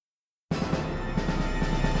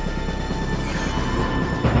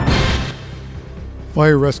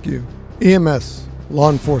fire rescue, EMS, law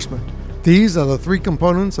enforcement. These are the three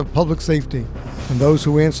components of public safety, and those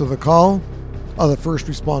who answer the call are the first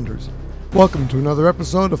responders. Welcome to another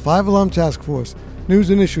episode of 5 Alarm Task Force, news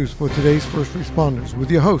and issues for today's first responders, with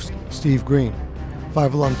your host, Steve Green.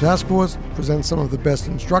 5 Alarm Task Force presents some of the best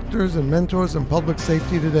instructors and mentors in public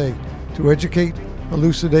safety today to educate,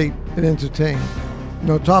 elucidate, and entertain.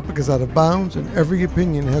 No topic is out of bounds, and every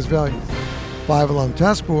opinion has value. 5 Alarm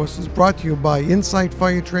Task Force is brought to you by Insight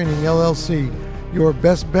Fire Training, LLC, your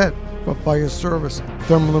best bet for fire service,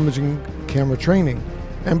 thermal imaging camera training,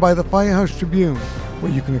 and by the Firehouse Tribune,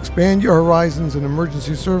 where you can expand your horizons in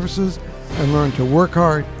emergency services and learn to work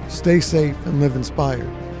hard, stay safe, and live inspired.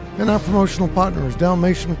 And our promotional partner is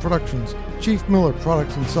Dalmatian Productions, Chief Miller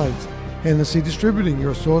Products and Sites, Hennessy Distributing,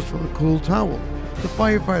 your source for the cool towel, the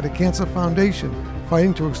Firefighter Cancer Foundation,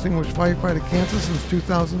 fighting to extinguish firefighter cancer since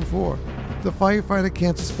 2004, the Firefighter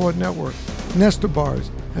Cancer Support Network, Nestor Bars,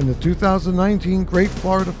 and the 2019 Great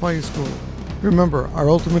Florida Fire School. Remember, our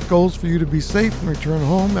ultimate goal is for you to be safe and return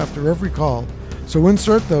home after every call. So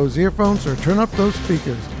insert those earphones or turn up those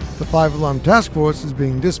speakers. The 5 Alarm Task Force is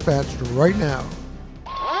being dispatched right now.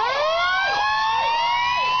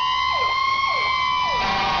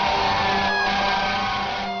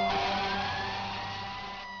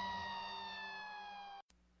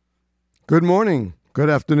 Good morning, good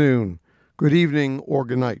afternoon, good evening, or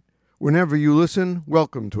good night. Whenever you listen,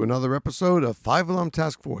 welcome to another episode of 5 Alarm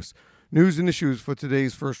Task Force, news and issues for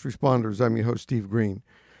today's first responders. I'm your host, Steve Green.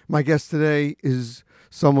 My guest today is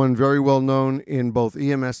someone very well known in both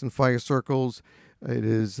EMS and fire circles. It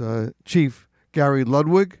is Chief Gary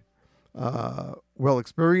Ludwig, well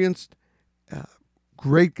experienced,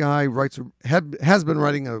 great guy, has been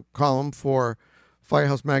writing a column for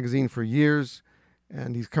Firehouse Magazine for years.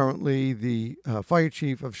 And he's currently the fire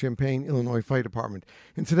chief of Champaign, Illinois Fire Department.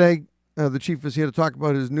 And today, the chief is here to talk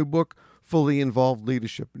about his new book, Fully Involved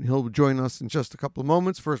Leadership. And he'll join us in just a couple of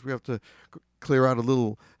moments. First, we have to clear out a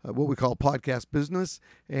little what we call podcast business.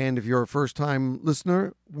 And if you're a first-time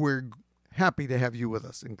listener, we're happy to have you with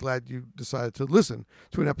us and glad you decided to listen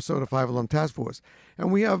to an episode of 5 Alarm Task Force.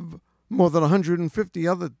 And we have more than 150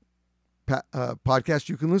 other podcasts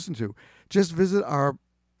you can listen to. Just visit our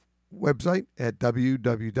website at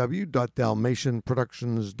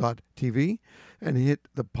www.dalmatianproductions.tv and hit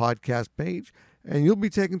the podcast page, and you'll be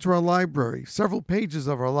taken to our library, several pages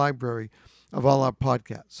of our library of all our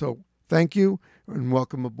podcasts. So thank you and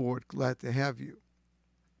welcome aboard. Glad to have you.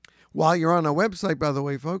 While you're on our website, by the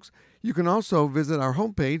way, folks, you can also visit our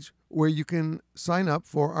homepage where you can sign up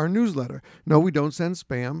for our newsletter. No, we don't send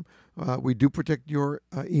spam. We do protect your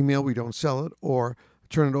email. We don't sell it or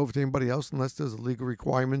turn it over to anybody else unless there's a legal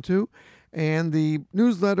requirement to. And the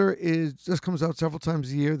newsletter just comes out several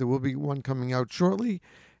times a year. There will be one coming out shortly,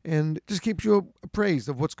 and it just keeps you appraised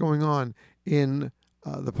of what's going on in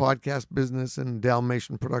the podcast business and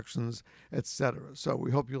Dalmatian Productions, etc. So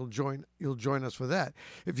we hope you'll join us for that.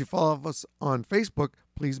 If you follow us on Facebook,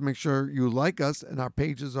 please make sure you like us, and our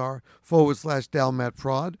pages are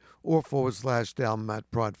 /DalmatProd or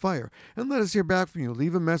 /DalmatProdFire. And let us hear back from you.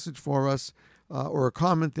 Leave a message for us or a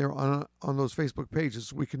comment there on those Facebook pages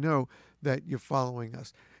so we can know that you're following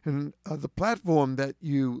us. And the platform that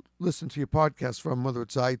you listen to your podcast from, whether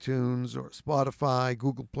it's iTunes or Spotify,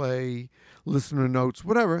 Google Play, Listener Notes,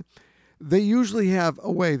 whatever, they usually have a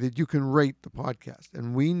way that you can rate the podcast.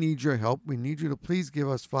 And we need your help. We need you to please give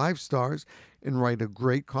us 5 stars and write a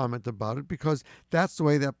great comment about it, because that's the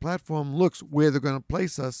way that platform looks, where they're going to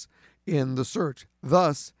place us in the search.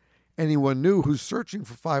 Thus, anyone new who's searching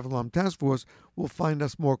for 5 Alarm Task Force will find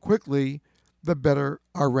us more quickly, the better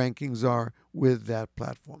our rankings are with that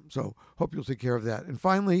platform. So hope you'll take care of that. And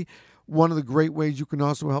finally, one of the great ways you can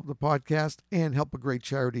also help the podcast and help a great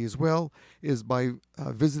charity as well is by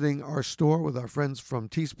visiting our store with our friends from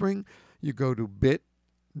Teespring. You go to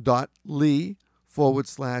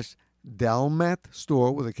bit.ly/Dalmat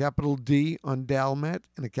store with a capital D on Dalmat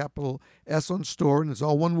and a capital S on store, and it's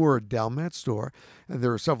all one word, Dalmat store. And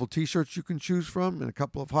there are several t-shirts you can choose from and a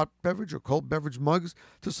couple of hot beverage or cold beverage mugs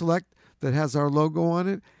to select that has our logo on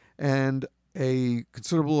it, and a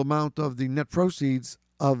considerable amount of the net proceeds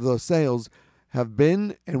of the sales have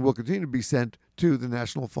been and will continue to be sent to the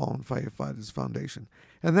National Fallen Firefighters Foundation.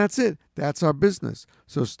 And that's it. That's our business.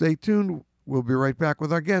 So stay tuned. We'll be right back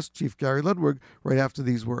with our guest, Chief Gary Ludwig, right after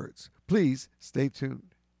these words. Please stay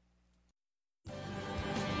tuned.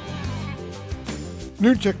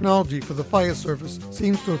 New technology for the fire service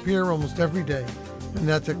seems to appear almost every day, and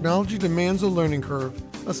that technology demands a learning curve,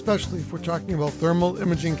 especially if we're talking about thermal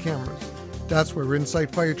imaging cameras. That's where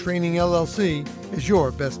Insight Fire Training, LLC is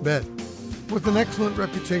your best bet. With an excellent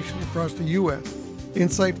reputation across the U.S.,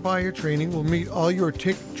 Insight Fire Training will meet all your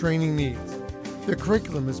TIC training needs. Their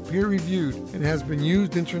curriculum is peer-reviewed and has been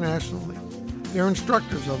used internationally. Their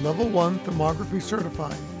instructors are Level 1 thermography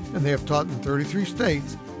certified, and they have taught in 33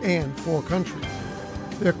 states and 4 countries.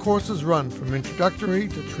 Their courses run from introductory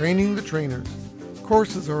to training the trainers.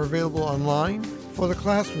 Courses are available online, for the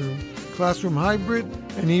classroom, classroom hybrid,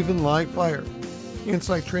 and even live fire.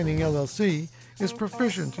 Insight Training LLC is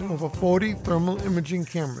proficient in over 40 thermal imaging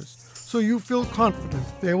cameras, so you feel confident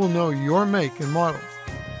they will know your make and model.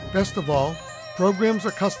 Best of all, programs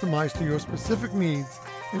are customized to your specific needs,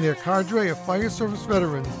 and their cadre of fire service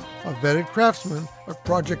veterans are vetted craftsmen of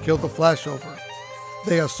Project Kill the Flashover.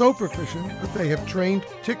 They are so proficient that they have trained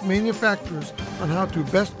TIC manufacturers on how to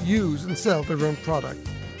best use and sell their own product.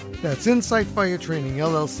 That's Insight Fire Training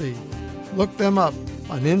LLC. Look them up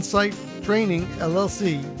on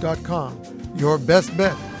insighttrainingllc.com. Your best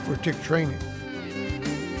bet for TIC training.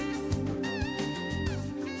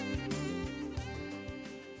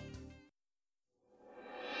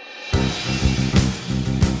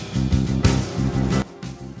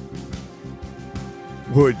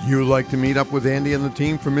 Would you like to meet up with Andy and the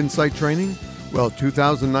team from Insight Training? Well,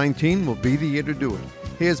 2019 will be the year to do it.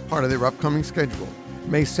 Here's part of their upcoming schedule.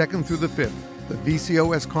 May 2nd through the 5th, the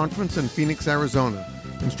VCOS Conference in Phoenix, Arizona.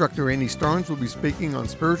 Instructor Andy Starnes will be speaking on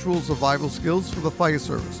spiritual survival skills for the fire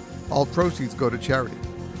service. All proceeds go to charity.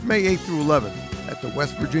 May 8th through 11th, at the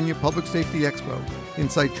West Virginia Public Safety Expo,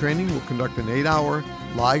 Insight Training will conduct an 8-hour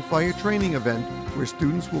live fire training event where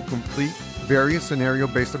students will complete various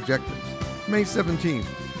scenario-based objectives. May 17th,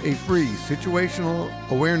 a free situational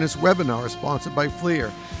awareness webinar sponsored by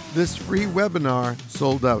FLIR. This free webinar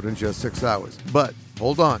sold out in just 6 hours. But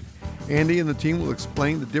hold on, Andy and the team will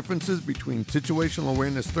explain the differences between situational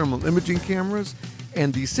awareness thermal imaging cameras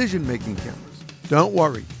and decision-making cameras. Don't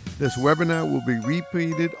worry, this webinar will be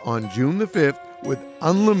repeated on June the 5th with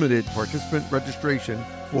unlimited participant registration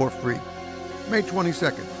for free. May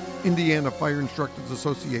 22nd, Indiana Fire Instructors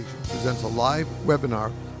Association presents a live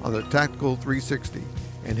webinar on the Tactical 360,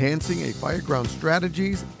 Enhancing a Fireground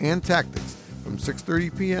Strategies and Tactics from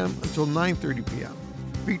 6:30 p.m. until 9:30 p.m.,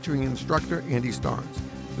 featuring instructor Andy Starnes.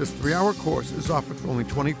 This 3-hour course is offered for only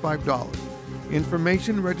 $25.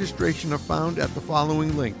 Information and registration are found at the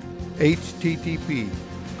following link,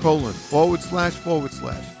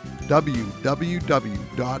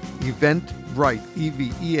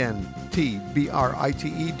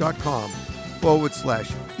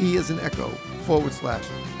 as in echo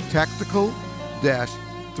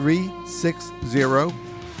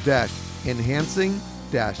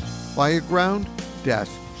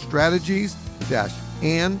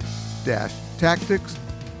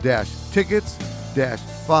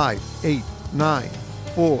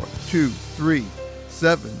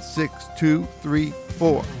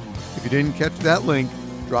If you didn't catch that link,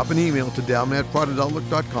 drop an email to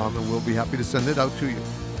dalmatprod@outlook.com and we'll be happy to send it out to you.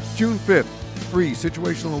 June 5th, free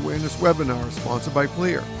situational awareness webinar sponsored by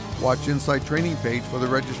FLIR. Watch Insight Training page for the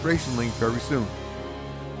registration link very soon.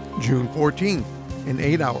 June 14th, an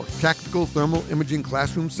 8-hour tactical thermal imaging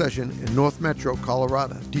classroom session in North Metro,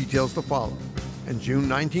 Colorado. Details to follow. And June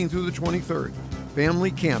 19th through the 23rd,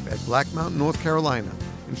 family camp at Black Mountain, North Carolina.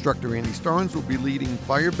 Instructor Andy Starnes will be leading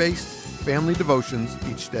fire-based family devotions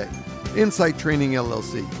each day. Insight Training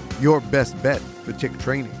LLC, your best bet for TIC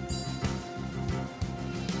training.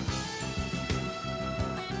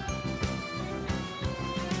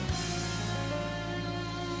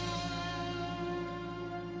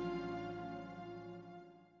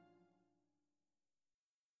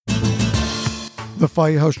 The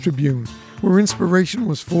Firehouse Tribune, where inspiration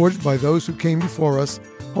was forged by those who came before us,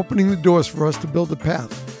 opening the doors for us to build a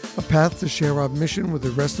path to share our mission with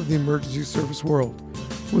the rest of the emergency service world.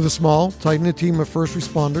 With a small, tight-knit team of first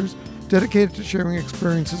responders dedicated to sharing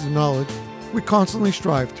experiences and knowledge, we constantly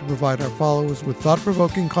strive to provide our followers with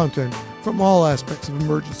thought-provoking content from all aspects of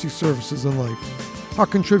emergency services and life. Our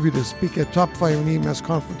contributors speak at top fire and EMS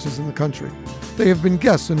conferences in the country. They have been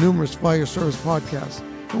guests on numerous fire service podcasts,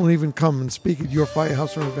 will even come and speak at your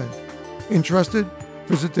firehouse or event. Interested?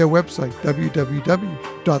 Visit their website,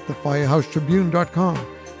 www.thefirehousetribune.com,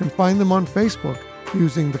 and find them on Facebook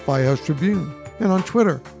using The Firehouse Tribune, and on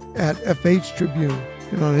Twitter at FH Tribune,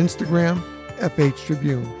 and on Instagram, FH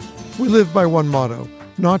Tribune. We live by one motto,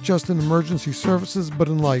 not just in emergency services, but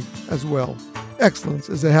in life as well. Excellence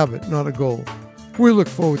is a habit, not a goal. We look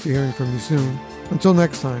forward to hearing from you soon. Until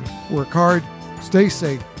next time, work hard, stay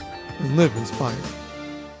safe, and live inspired.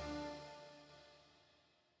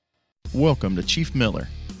 Welcome to Chief Miller.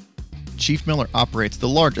 Chief Miller operates the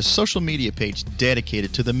largest social media page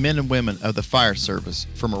dedicated to the men and women of the fire service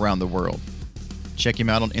from around the world. Check him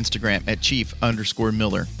out on Instagram at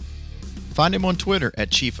chief_Miller. Find him on Twitter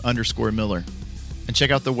at chief_Miller. And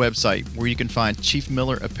check out the website where you can find Chief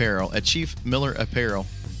Miller Apparel at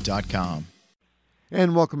chiefmillerapparel.com.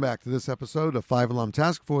 And welcome back to this episode of 5 Alarm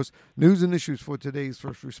Task Force, news and issues for today's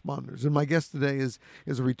first responders. And my guest today is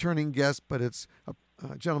a returning guest, but it's a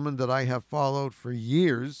gentleman that I have followed for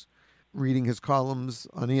years, reading his columns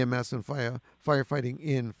on EMS and firefighting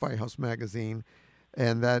in Firehouse Magazine,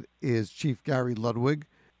 and that is Chief Gary Ludwig.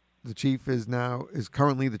 The chief is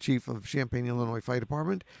currently the chief of Champaign, Illinois Fire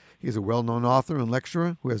Department. He is a well-known author and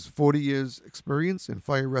lecturer who has 40 years' experience in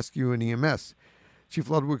fire rescue and EMS. Chief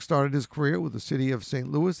Ludwig started his career with the city of St.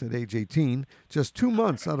 Louis at age 18, just 2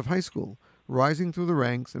 months out of high school, rising through the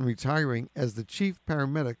ranks and retiring as the chief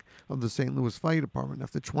paramedic of the St. Louis Fire Department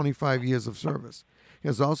after 25 years of service. He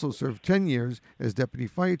has also served 10 years as deputy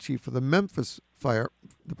fire chief for the Memphis Fire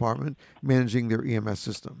Department, managing their EMS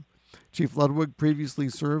system. Chief Ludwig previously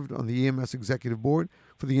served on the EMS Executive Board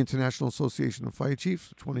for the International Association of Fire Chiefs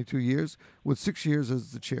for 22 years, with 6 years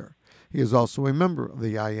as the chair. He is also a member of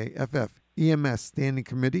the IAFF EMS Standing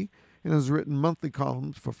Committee and has written monthly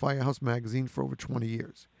columns for Firehouse Magazine for over 20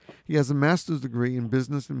 years. He has a master's degree in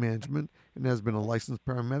business and management and has been a licensed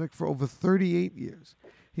paramedic for over 38 years.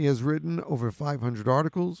 He has written over 500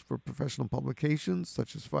 articles for professional publications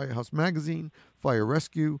such as Firehouse Magazine, Fire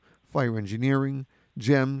Rescue, Fire Engineering,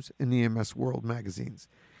 GEMS, and EMS World magazines.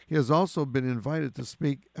 He has also been invited to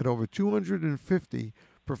speak at over 250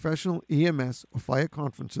 professional EMS or fire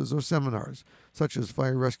conferences or seminars, such as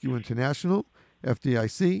Fire Rescue International,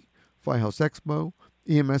 FDIC, Firehouse Expo,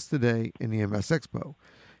 EMS Today, and EMS Expo.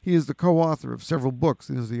 He is the co-author of several books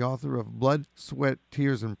and is the author of Blood, Sweat,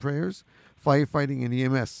 Tears, and Prayers, Firefighting and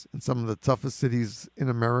EMS in Some of the Toughest Cities in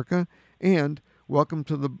America, and Welcome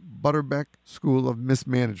to the Butterbeck School of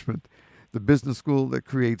Mismanagement, the business school that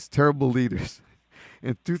creates terrible leaders.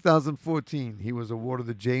 In 2014, he was awarded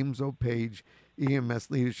the James O. Page EMS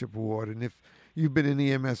Leadership Award. And if you've been in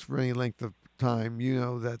EMS for any length of time, you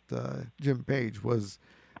know that Jim Page was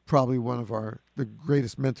probably one of the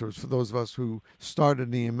greatest mentors for those of us who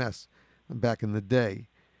started in EMS back in the day.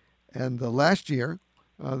 And last year,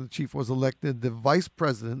 the chief was elected the vice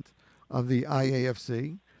president of the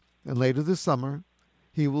IAFC. And later this summer,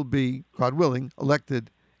 he will be, God willing,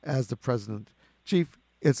 elected as the president. Chief,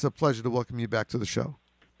 it's a pleasure to welcome you back to the show.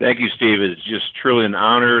 Thank you, Steve. It's just truly an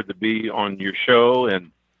honor to be on your show,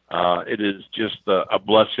 and it is just a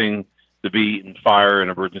blessing to be in fire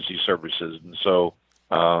and emergency services. And so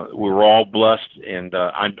we're all blessed, and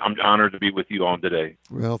I'm honored to be with you on today.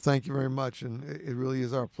 Well, thank you very much, and it really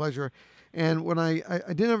is our pleasure. And when I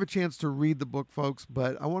didn't have a chance to read the book, folks,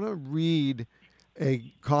 but I want to read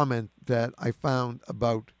a comment that I found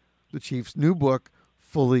about the chief's new book,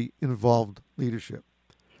 Fully Involved Leadership.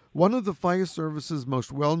 One of the fire service's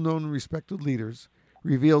most well-known and respected leaders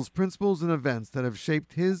reveals principles and events that have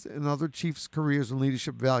shaped his and other chiefs' careers and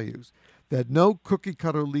leadership values that no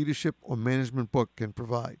cookie-cutter leadership or management book can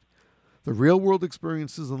provide. The real-world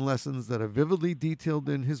experiences and lessons that are vividly detailed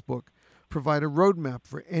in his book provide a roadmap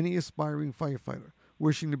for any aspiring firefighter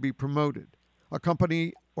wishing to be promoted, a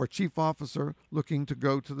company or chief officer looking to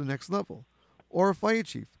go to the next level, or a fire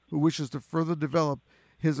chief who wishes to further develop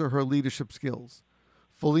his or her leadership skills.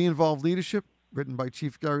 Fully Involved Leadership, written by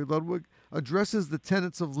Chief Gary Ludwig, addresses the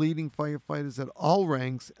tenets of leading firefighters at all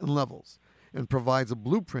ranks and levels and provides a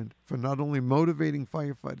blueprint for not only motivating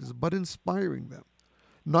firefighters but inspiring them,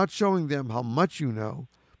 not showing them how much you know,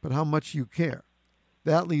 but how much you care.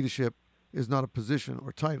 That leadership is not a position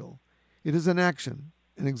or title. It is an action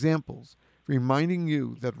and examples, reminding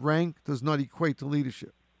you that rank does not equate to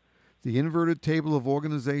leadership, the inverted table of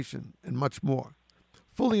organization, and much more.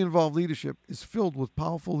 Fully Involved Leadership is filled with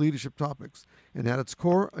powerful leadership topics and at its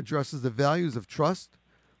core addresses the values of trust,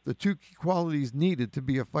 the two key qualities needed to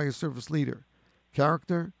be a fire service leader,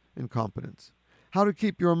 character and competence. How to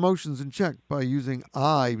keep your emotions in check by using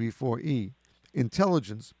I before E,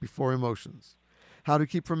 intelligence before emotions. How to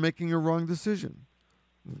keep from making a wrong decision.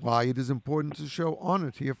 Why it is important to show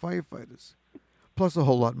honor to your firefighters. Plus a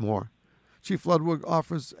whole lot more. Chief Ludwig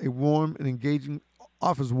offers warm and engaging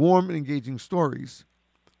stories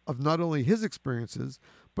of not only his experiences,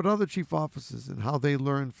 but other chief officers and how they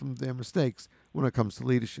learn from their mistakes when it comes to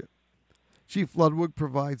leadership. Chief Ludwig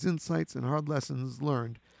provides insights and hard lessons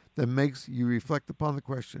learned that makes you reflect upon the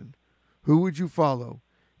question, who would you follow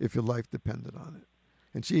if your life depended on it?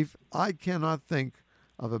 And Chief, I cannot think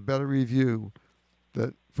of a better review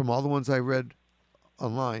that from all the ones I read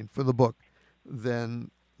online for the book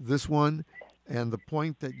than this one, and the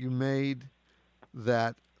point that you made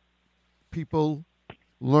that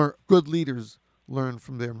good leaders learn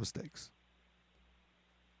from their mistakes.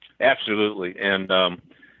 Absolutely. And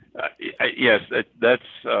yes, that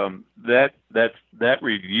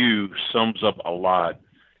review sums up a lot.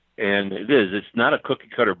 And it is. It's not a cookie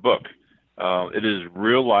cutter book. It is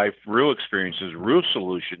real life, real experiences, real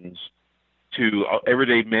solutions to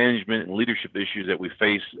everyday management and leadership issues that we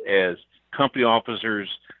face as company officers,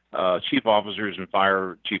 chief officers, and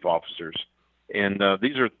fire chief officers. And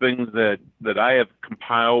these are things that I have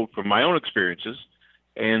compiled from my own experiences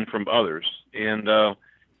and from others. And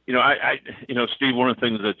Steve, one of the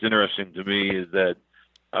things that's interesting to me is that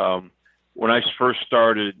when I first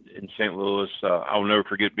started in St. Louis, I'll never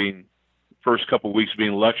forget being first couple of weeks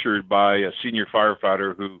being lectured by a senior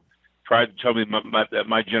firefighter who tried to tell me that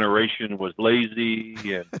my generation was lazy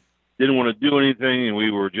and didn't want to do anything, and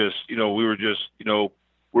we're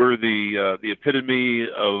the epitome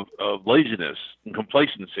of laziness and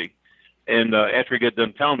complacency. And after he got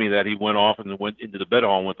done telling me that, he went off and went into the bed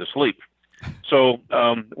hall and went to sleep. So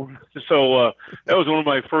that was one of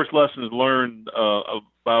my first lessons learned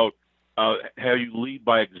about how you lead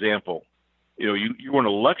by example. You want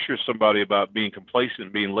to lecture somebody about being complacent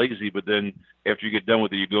and being lazy, but then after you get done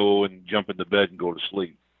with it, you go and jump into bed and go to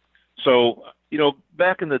sleep. So,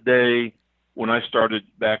 back in the day when I started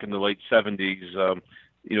back in the late 70s,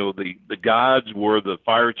 the gods were the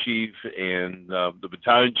fire chief, and the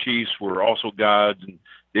battalion chiefs were also gods, and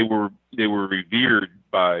they were revered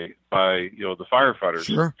by the firefighters.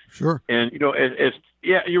 Sure. And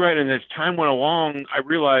you're right. And as time went along, I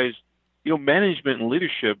realized management and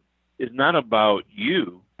leadership is not about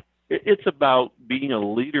you. It's about being a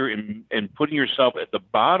leader and putting yourself at the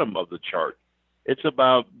bottom of the chart. It's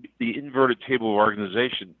about the inverted table of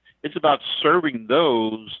organization. It's about serving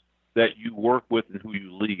those that you work with and who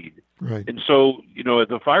you lead. Right. And so, as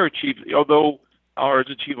a fire chief, although as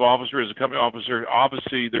a chief officer, as a company officer,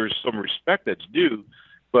 obviously there's some respect that's due,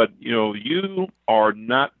 but you are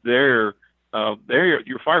not there.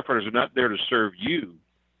 Your firefighters are not there to serve you.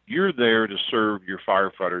 You're there to serve your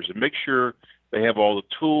firefighters and make sure they have all the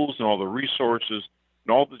tools and all the resources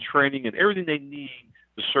and all the training and everything they need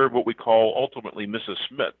to serve what we call ultimately Mrs.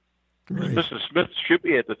 Smith. Right. Mrs. Smith should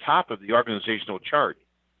be at the top of the organizational chart,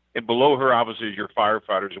 and below her obviously is your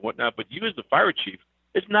firefighters and whatnot. But you as the fire chief,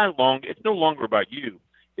 it's no longer about you.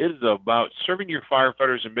 It is about serving your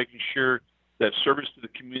firefighters and making sure that service to the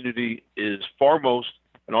community is foremost,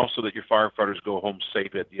 and also that your firefighters go home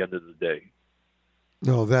safe at the end of the day.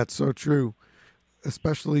 No, that's so true,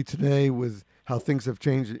 especially today with how things have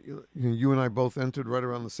changed. You and I both entered right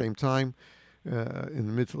around the same time in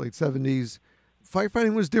the mid to late 70s.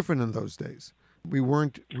 Firefighting was different in those days. We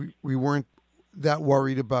weren't that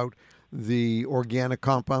worried about the organic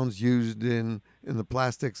compounds used in the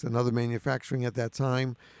plastics and other manufacturing at that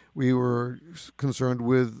time. We were concerned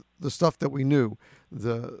with the stuff that we knew,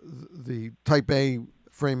 the Type A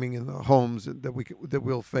framing in the homes that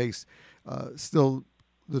we'll face, still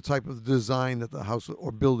the type of design that the house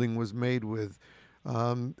or building was made with.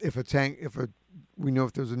 We know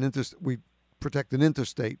if there's an we protect an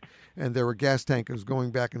interstate and there were gas tankers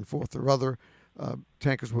going back and forth, or other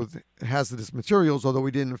tankers with hazardous materials. Although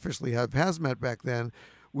we didn't officially have hazmat back then,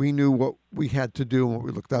 we knew what we had to do and what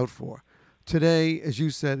we looked out for. Today, as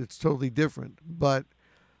you said, it's totally different. But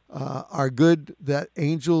that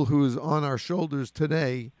angel who is on our shoulders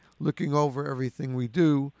today, looking over everything we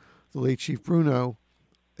do, the late Chief Bruno,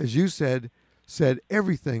 as you said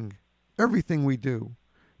everything we do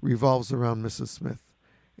revolves around Mrs. Smith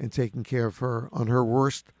and taking care of her on her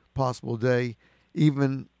worst possible day,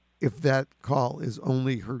 even if that call is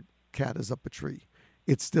only her cat is up a tree.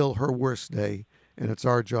 It's still her worst day, and it's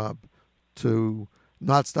our job to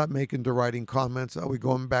not stop making deriding comments. Are we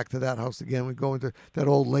going back to that house again? We go into that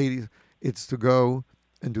old lady. It's to go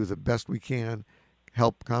and do the best we can,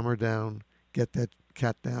 help calm her down, get that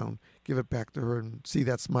cat down, give it back to her, and see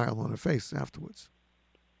that smile on her face afterwards.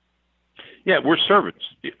 Yeah, we're servants.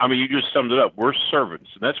 I mean, you just summed it up. We're servants,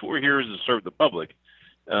 and that's what we're here is to serve the public.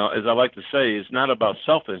 As I like to say, it's not about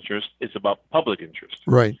self-interest, it's about public interest.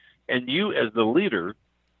 Right. And you, as the leader,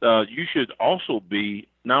 you should also be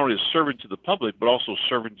not only a servant to the public, but also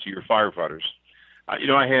servant to your firefighters.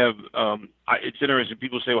 It's interesting.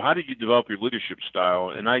 People say, well, how did you develop your leadership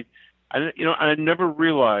style? And I never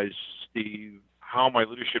realized, Steve, how my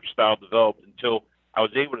leadership style developed until I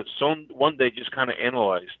was able to one day just kind of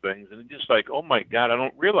analyze things, and it's just like, oh my God, I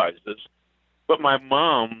don't realize this. But my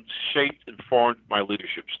mom shaped and formed my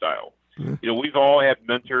leadership style. Mm-hmm. We've all had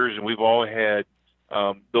mentors, and we've all had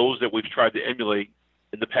those that we've tried to emulate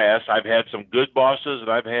in the past. I've had some good bosses, and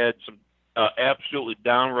I've had some absolutely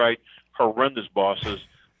downright horrendous bosses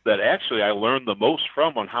that actually I learned the most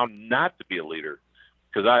from on how not to be a leader.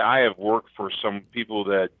 because I have worked for some people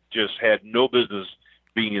that just had no business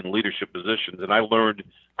being in leadership positions, and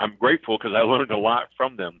I'm grateful because I learned a lot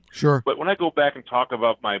from them. Sure. But when I go back and talk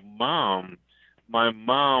about my mom, one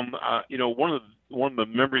of the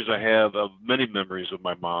memories I have, of many memories of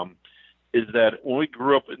my mom, is that when I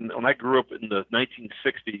grew up in the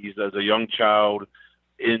 1960s as a young child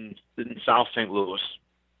in South St. Louis,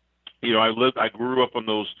 I grew up on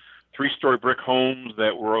those 3-story brick homes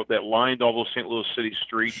that lined all those St. Louis City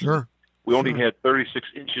streets. Sure. We only had 36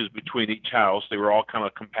 inches between each house. They were all kind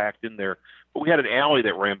of compact in there. But we had an alley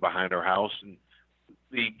that ran behind our house, and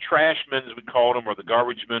the trash men, as we called them, or the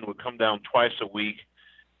garbage men, would come down twice a week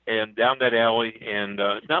and down that alley. And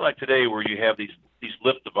it's not like today where you have these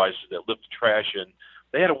lift devices that lift the trash in.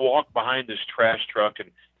 They had to walk behind this trash truck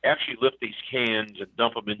and actually lift these cans and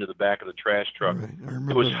dump them into the back of the trash truck. Right.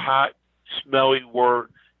 It was hot, smelly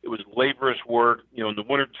work. It was laborious work. In the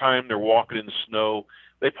wintertime, they're walking in the snow.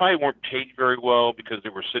 They probably weren't paid very well because they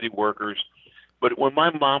were city workers. But when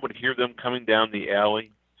my mom would hear them coming down the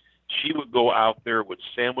alley, she would go out there with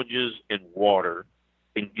sandwiches and water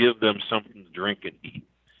and give them something to drink and eat.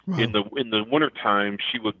 Wow. In the wintertime,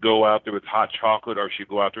 she would go out there with hot chocolate, or she'd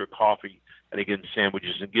go out there with coffee and again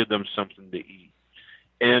sandwiches, and give them something to eat.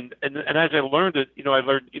 And as I learned it,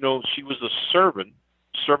 she was a servant,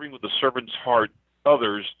 serving with the servant's heart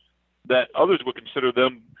others, that others would consider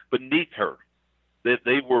them beneath her. That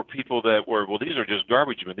they were people that were, well, these are just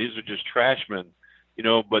garbage men, these are just trash men,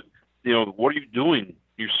 but what are you doing?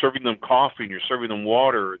 You're serving them coffee and you're serving them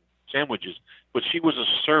water and sandwiches. But she was a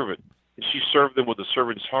servant, and she served them with a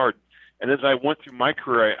servant's heart. And as I went through my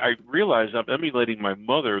career, I realized I'm emulating my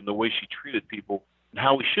mother in the way she treated people and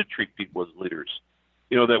how we should treat people as leaders.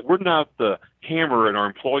 That we're not the hammer and our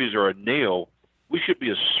employees are a nail. We should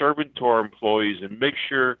be a servant to our employees and make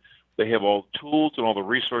sure they have all the tools and all the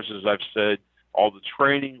resources I've said, all the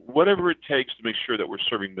training, whatever it takes to make sure that we're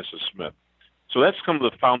serving Mrs. Smith. So that's some of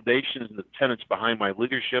the foundations and the tenets behind my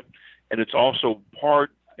leadership. And it's also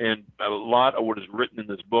part and a lot of what is written in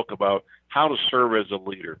this book about how to serve as a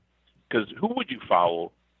leader. Because who would you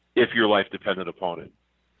follow if your life depended upon it?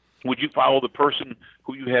 Would you follow the person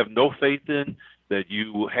who you have no faith in, that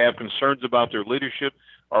you have concerns about their leadership?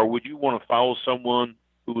 Or would you want to follow someone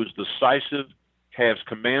who is decisive, has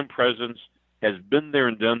command presence, has been there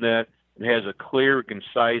and done that, and has a clear,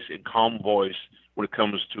 concise, and calm voice when it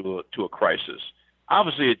comes to a crisis?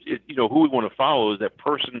 Obviously, who we want to follow is that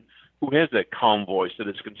person who has that calm voice, that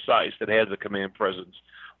is concise, that has a command presence.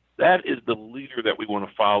 That is the leader that we want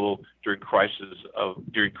to follow during crises.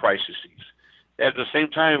 At the same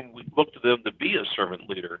time, we look to them to be a servant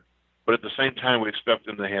leader, but at the same time, we expect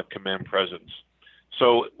them to have command presence.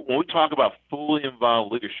 So when we talk about fully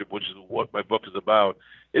involved leadership, which is what my book is about,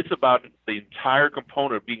 it's about the entire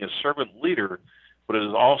component of being a servant leader, but it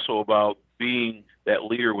is also about being that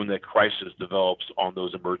leader when that crisis develops on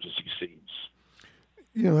those emergency scenes.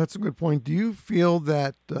 That's a good point. Do you feel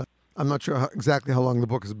that, I'm not sure exactly how long the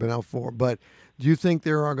book has been out for, but do you think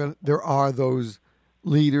there are those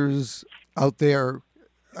leaders out there,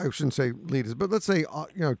 I shouldn't say leaders, but let's say,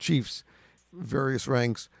 chiefs, various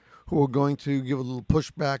ranks, who are going to give a little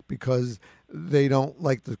pushback because they're not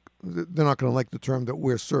going to like the term that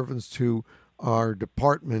we're servants to our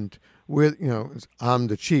department. I'm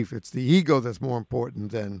the chief. It's the ego that's more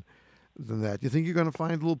important than that. Do you think you're going to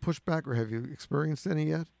find a little pushback, or have you experienced any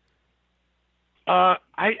yet?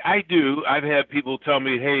 I do. I've had people tell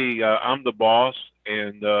me, hey, I'm the boss,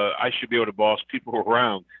 and I should be able to boss people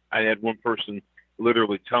around. I had one person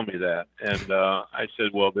literally tell me that, and I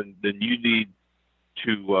said, well, then you need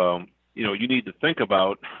to you need to think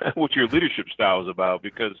about what your leadership style is about,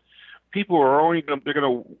 because people are only they're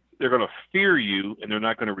going to fear you, and they're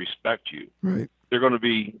not going to respect you. Right.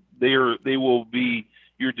 They will be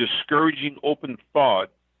your discouraging open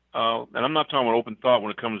thought. And I'm not talking about open thought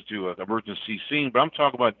when it comes to an emergency scene, but I'm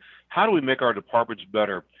talking about how do we make our departments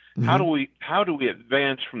better? Mm-hmm. How do we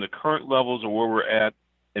advance from the current levels of where we're at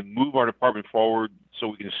and move our department forward so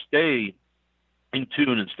we can stay in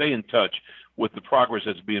tune and stay in touch with the progress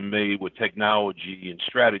that's being made with technology and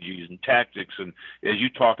strategies and tactics. And as you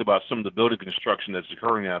talked about some of the building construction that's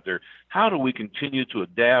occurring out there, how do we continue to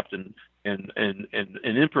adapt and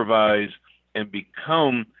improvise and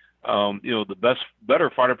become the better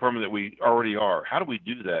fire department that we already are? How do we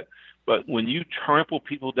do that? But when you trample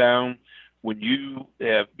people down, when you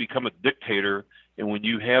have become a dictator, and when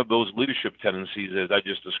you have those leadership tendencies, as I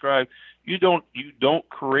just described, you don't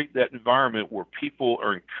create that environment where people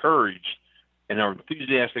are encouraged and are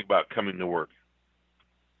enthusiastic about coming to work.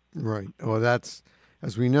 Right. Well, that's,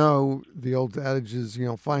 as we know, the old adage is,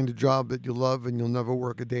 find a job that you love and you'll never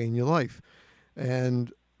work a day in your life.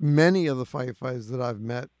 And many of the firefighters that I've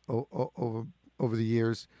met over the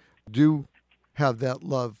years do have that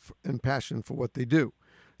love and passion for what they do.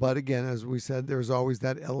 But again, as we said, there's always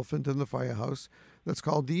that elephant in the firehouse that's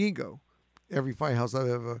called the ego. Every firehouse I've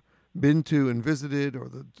ever been to and visited, or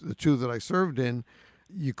the two that I served in,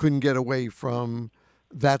 you couldn't get away from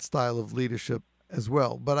that style of leadership as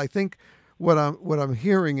well. But I think what I'm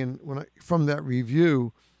hearing and from that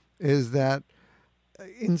review is that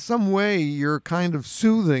in some way you're kind of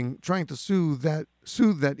trying to soothe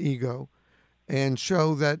that ego, and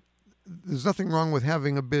show that there's nothing wrong with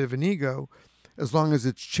having a bit of an ego, as long as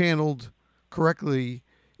it's channeled correctly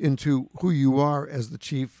into who you are as the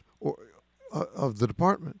chief of the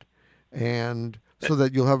department, and so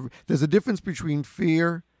that there's a difference between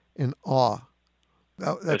fear and awe.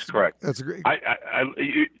 That's correct. That's great.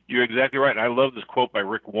 You're exactly right. I love this quote by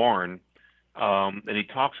Rick Warren, and he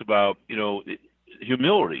talks about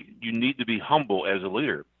humility. You need to be humble as a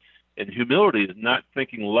leader, and humility is not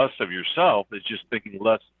thinking less of yourself. It's just thinking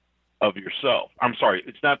less of yourself. I'm sorry.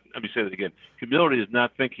 It's not. Let me say that again. Humility is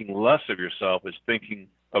not thinking less of yourself. It's thinking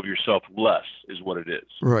of yourself less, is what it is.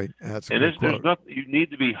 Right. That's a and there's nothing. You need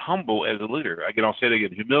to be humble as a leader. Again, I'll say it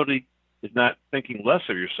again. Humility is not thinking less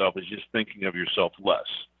of yourself. It's just thinking of yourself less.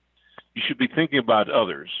 You should be thinking about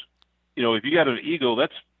others. If you got an ego,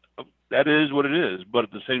 that is what it is. But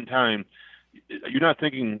at the same time, you're not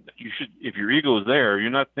thinking. If your ego is there, you're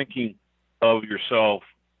not thinking of yourself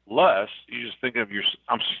less. You just think of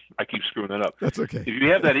I keep screwing that up. That's okay. If you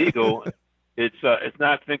have that ego, it's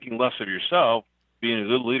not thinking less of yourself. Being a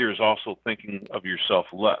good leader is also thinking of yourself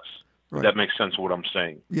less. Right. That makes sense of what I'm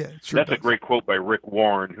saying. Yeah, sure. That's a great quote by Rick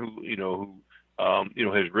Warren, who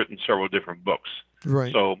has written several different books.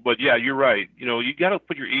 Right. So, but yeah, you're right. You got to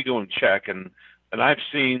put your ego in check, and I've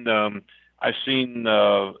seen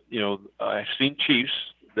chiefs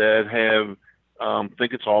that have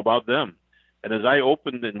think it's all about them. And as I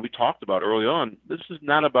opened and we talked about early on, this is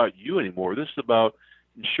not about you anymore. This is about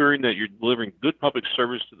ensuring that you're delivering good public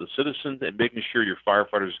service to the citizens and making sure your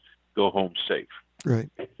firefighters go home safe.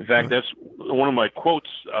 Right. In fact, that's one of my quotes,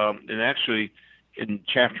 and actually in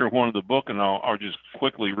chapter 1 of the book, and I'll just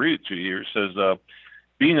quickly read it to you. It says,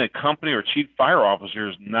 being a company or chief fire officer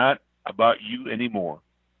is not about you anymore.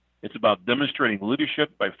 It's about demonstrating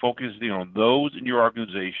leadership by focusing on those in your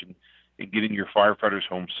organization and getting your firefighters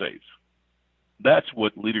home safe. That's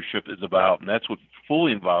what leadership is about, and that's what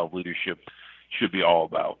fully involved leadership should be all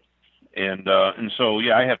about. And so,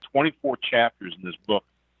 yeah, I have 24 chapters in this book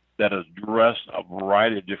that address a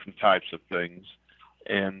variety of different types of things,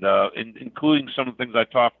 and including some of the things I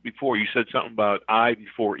talked before. You said something about I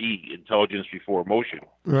before E, intelligence before emotion.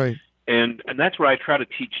 Right. And that's what I try to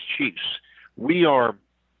teach chiefs. We are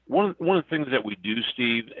one of the things that we do,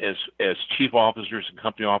 Steve, as chief officers and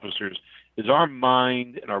company officers, is our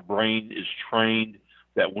mind and our brain is trained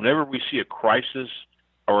that whenever we see a crisis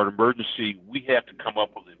or an emergency, we have to come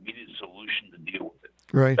up with an immediate solution to deal with it.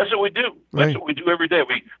 Right. That's what we do. That's what we do every day.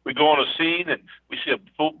 We go on a scene and we see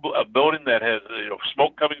a building that has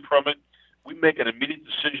smoke coming from it. We make an immediate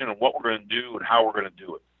decision on what we're going to do and how we're going to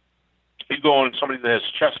do it. You go on somebody that has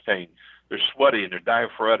chest pain, they're sweaty and they're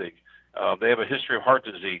diaphoretic, they have a history of heart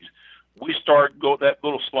disease. We that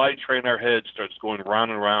little slide tray in our head starts going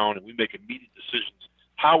round and round, and we make immediate decisions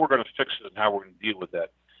how we're going to fix it and how we're going to deal with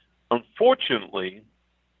that. Unfortunately,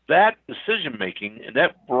 that decision making and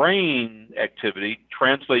that brain activity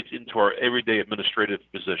translates into our everyday administrative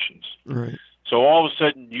positions. Right. So all of a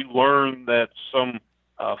sudden you learn that some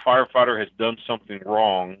firefighter has done something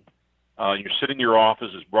wrong. You're sitting in your office,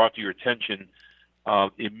 it's brought to your attention.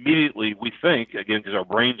 Immediately we think, again, because our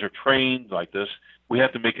brains are trained like this, we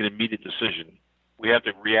have to make an immediate decision. We have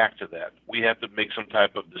to react to that. We have to make some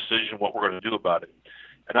type of decision what we're going to do about it.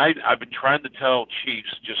 And I've been trying to tell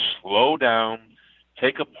chiefs, just slow down,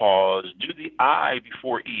 take a pause, do the I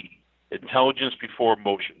before E, intelligence before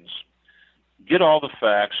emotions. Get all the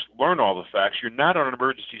facts, learn all the facts. You're not on an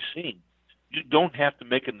emergency scene. You don't have to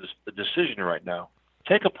make a decision right now.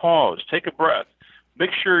 Take a pause, take a breath.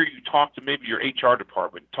 Make sure you talk to maybe your HR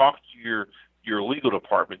department, talk to your legal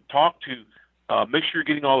department, make sure you're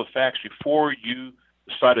getting all the facts before you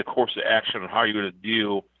decide a course of action on how you're going to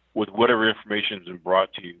deal with whatever information has been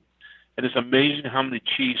brought to you. And it's amazing how many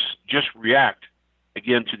chiefs just react,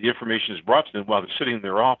 again, to the information that's brought to them while they're sitting in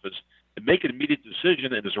their office and make an immediate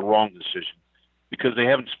decision, and it's a wrong decision because they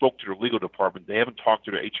haven't spoke to their legal department. They haven't talked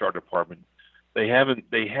to their HR department. They haven't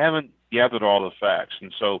gathered all the facts.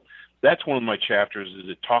 And so that's one of my chapters is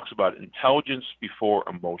it talks about intelligence before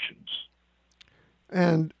emotions.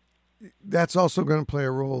 And that's also going to play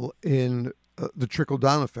a role in the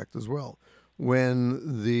trickle-down effect as well.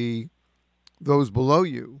 When the those below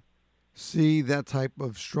you see that type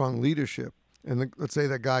of strong leadership, and let's say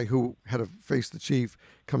that guy who had to face the chief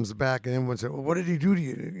comes back and everyone said, well, what did he do to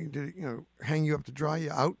you? Did he hang you up to dry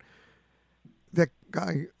you out? That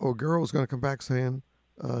guy or girl is going to come back saying,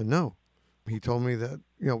 no. He told me that,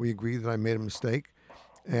 we agreed that I made a mistake,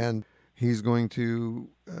 and he's going to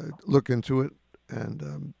look into it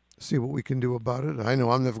and see what we can do about it. I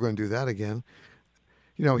know I'm never going to do that again.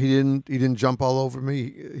 He didn't jump all over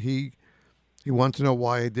me. He wanted to know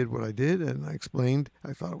why I did what I did, and I explained.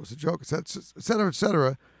 I thought it was a joke, et cetera, et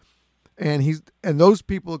cetera. And those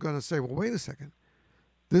people are going to say, well, wait a second.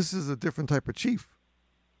 This is a different type of chief.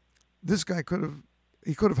 This guy could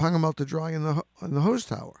have hung him out to dry in the hose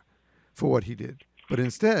tower for what he did. But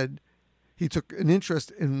instead, he took an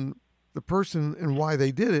interest in the person and why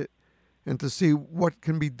they did it, and to see what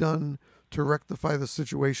can be done to rectify the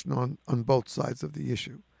situation on both sides of the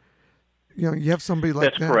issue. You have somebody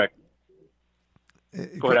like that. That's correct.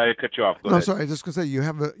 Go ahead, I cut you off. Go ahead. Sorry, I was just going to say, you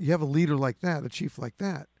have a leader like that, a chief like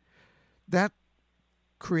that. That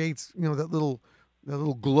creates, that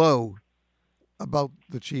little glow about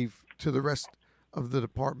the chief to the rest of the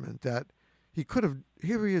department, that he could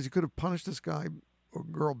have punished this guy or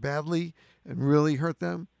girl badly and really hurt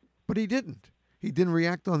them, but he didn't. He didn't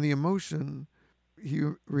react on the emotion. He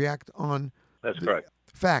reacted on correct.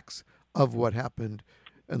 Facts of what happened.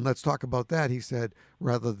 And let's talk about that, he said,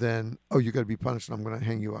 rather than, oh, you got to be punished and I'm going to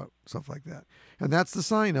hang you out, stuff like that. And that's the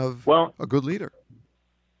sign of a good leader.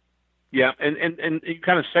 Yeah, and you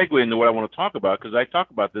kind of segue into what I want to talk about, because I talk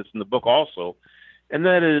about this in the book also, and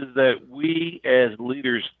that is that we as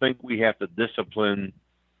leaders think we have to discipline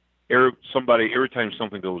somebody every time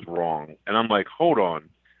something goes wrong. And I'm like, hold on.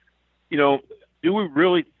 Do we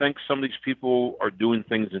really think some of these people are doing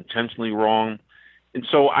things intentionally wrong? And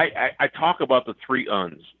so I talk about the three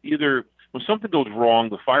uns. Either when something goes wrong,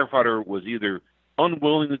 the firefighter was either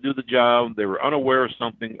unwilling to do the job, they were unaware of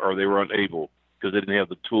something, or they were unable because they didn't have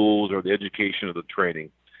the tools or the education or the training.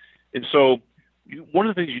 And so one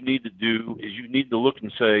of the things you need to do is you need to look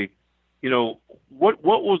and say, what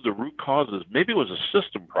was the root causes? Maybe it was a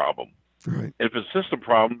system problem. Right. And if it's a system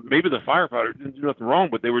problem, maybe the firefighter didn't do nothing wrong,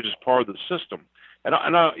 but they were just part of the system. And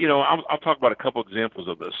I'll talk about a couple examples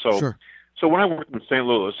of this. So, sure. So when I worked in St.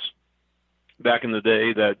 Louis back in the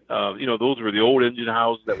day, that those were the old engine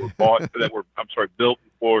houses that were built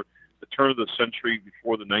before the turn of the century,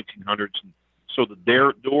 before the 1900s. And so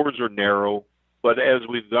the doors are narrow, but as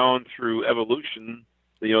we've gone through evolution,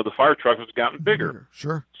 the fire truck has gotten bigger.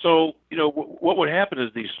 Sure. So, what would happen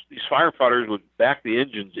is these firefighters would back the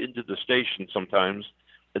engines into the station sometimes,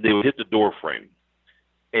 and they would hit the door frame.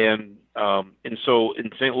 And so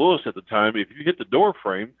in St. Louis at the time, if you hit the door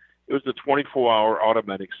frame, it was the 24-hour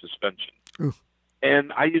automatic suspension. Oof.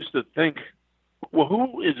 And I used to think, well,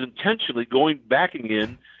 who is intentionally backing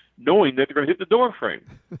in, knowing that they're going to hit the door frame?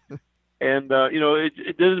 And,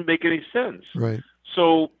 it doesn't make any sense. Right.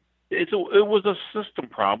 So it was a system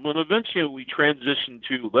problem. And eventually we transitioned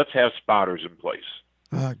to let's have spotters in place.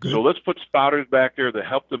 Good. So let's put spotters back there to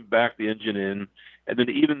help them back the engine in. And then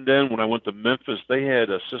even then, when I went to Memphis, they had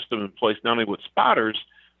a system in place not only with spotters,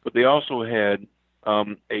 but they also had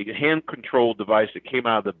a hand-controlled device that came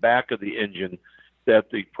out of the back of the engine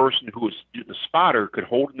that the person who was the spotter could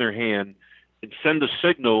hold in their hand and send a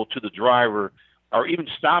signal to the driver, or even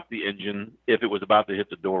stop the engine if it was about to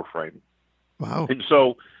hit the door frame. Wow. And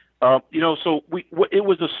so, it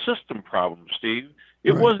was a system problem, Steve.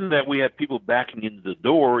 It Right. wasn't that we had people backing into the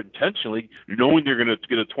door intentionally, knowing they're going to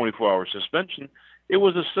get a 24-hour suspension. It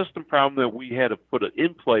was a system problem that we had to put it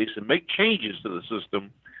in place and make changes to the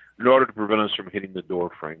system in order to prevent us from hitting the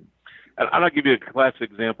door frame. And I'll give you a classic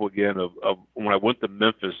example again of when I went to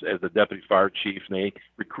Memphis as a deputy fire chief, and they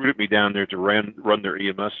recruited me down there to run their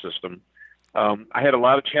EMS system. I had a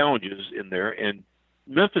lot of challenges in there, and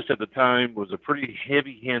Memphis at the time was a pretty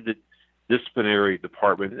heavy-handed disciplinary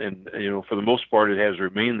department, and for the most part, it has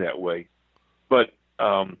remained that way. But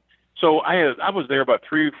so I was there about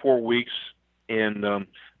 3 or 4 weeks, and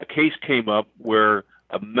a case came up where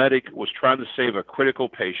a medic was trying to save a critical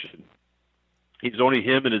patient. He's only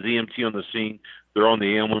him and his EMT on the scene. They're on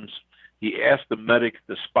the ambulance. He asked the medic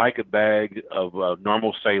to spike a bag of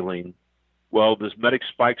normal saline. Well, this medic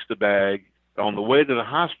spikes the bag. On the way to the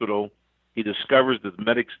hospital, he discovers that the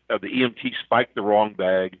EMT spiked the wrong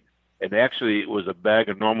bag, and actually it was a bag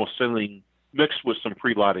of normal saline mixed with some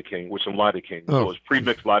lidocaine. Oh. So it was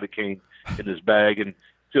pre-mixed lidocaine in his bag, and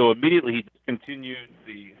so immediately he discontinued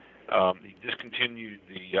the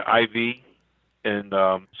IV, and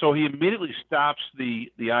so he immediately stops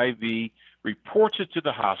the IV, reports it to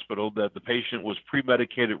the hospital that the patient was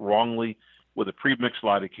pre-medicated wrongly with a pre-mixed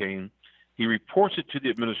lidocaine. He reports it to the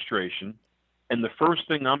administration, and the first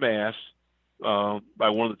thing I'm asked by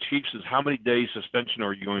one of the chiefs is, how many days suspension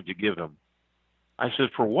are you going to give him? I said,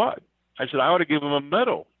 for what? I said, I ought to give him a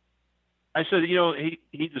medal. I said,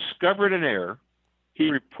 he discovered an error. He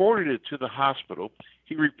reported it to the hospital.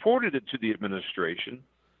 He reported it to the administration.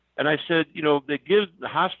 And I said, they give the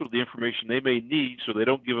hospital the information they may need so they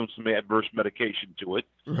don't give them some adverse medication to it.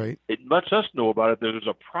 Right. It lets us know about it. There's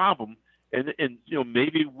a problem. And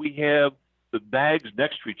maybe we have the bags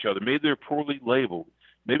next to each other. Maybe they're poorly labeled.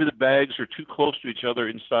 Maybe the bags are too close to each other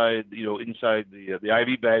inside the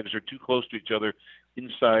IV bags are too close to each other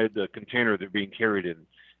inside the container they're being carried in.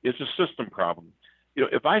 It's a system problem.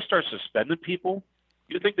 If I start suspending people,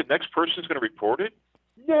 you think the next person is going to report it?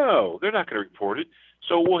 No, they're not going to report it.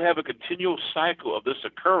 So we'll have a continual cycle of this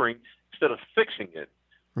occurring instead of fixing it.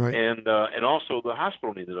 Right. And also the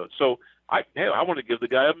hospital needed it. So I want to give the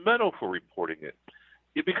guy a medal for reporting it,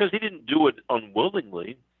 because he didn't do it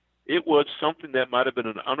unwillingly. It was something that might have been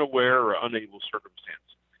an unaware or unable circumstance.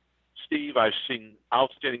 Steve, I've seen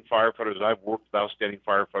outstanding firefighters. I've worked with outstanding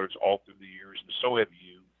firefighters all through the years, and so have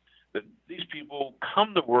you. That these people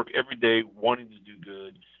come to work every day wanting to do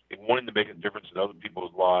good and wanting to make a difference in other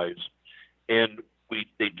people's lives. And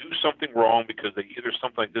they do something wrong because either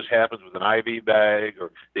something like this happens with an IV bag,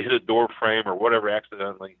 or they hit a door frame or whatever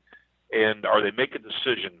accidentally, or they make a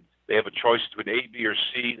decision. They have a choice between A, B, or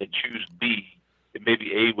C. They choose B, and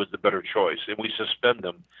maybe A was the better choice, and we suspend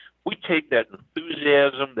them. We take that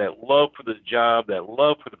enthusiasm, that love for the job, that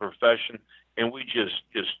love for the profession, and we just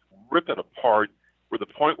rip it apart to the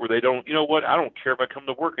point where they don't, I don't care if I come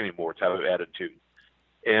to work anymore type of attitude.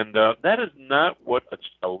 And that is not what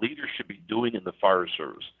a leader should be doing in the fire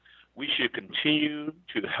service. We should continue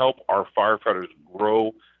to help our firefighters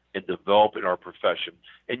grow and develop in our profession.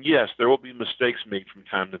 And yes, there will be mistakes made from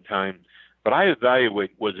time to time, but I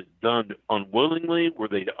evaluate, was it done unwillingly? Were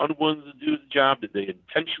they unwilling to do the job? Did they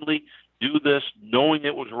intentionally do this knowing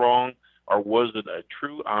it was wrong? Or was it a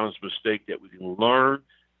true, honest mistake that we can learn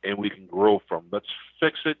and we can grow from? Let's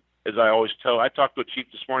fix it. As I always tell, I talked to a chief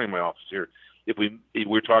this morning in my office here. If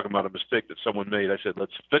we're talking about a mistake that someone made, I said,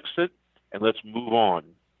 let's fix it and let's move on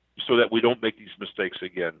so that we don't make these mistakes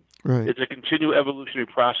again. Right. It's a continual evolutionary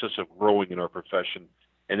process of growing in our profession.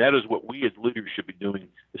 And that is what we as leaders should be doing,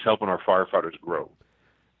 is helping our firefighters grow.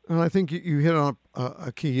 And I think you hit on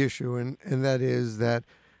a key issue, and that is that,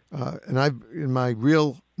 and I've, in my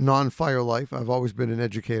real non-fire life, I've always been an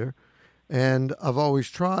educator, and I've always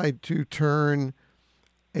tried to turn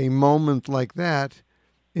a moment like that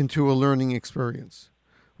into a learning experience,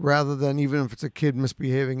 rather than, even if it's a kid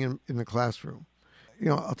misbehaving in the classroom.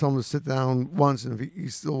 I'll tell him to sit down once, and if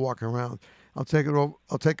he's still walking around, I'll take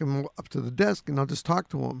him up to the desk, and I'll just talk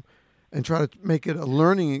to him and try to make it a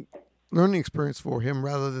learning experience for him,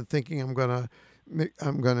 rather than thinking I'm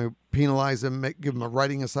gonna penalize him, give him a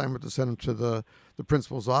writing assignment to send him to the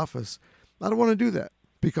principal's office. I don't want to do that,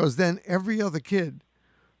 because then every other kid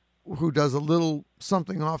who does a little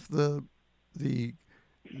something off the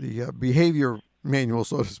behavior manual,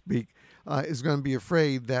 so to speak, is going to be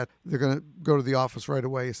afraid that they're going to go to the office right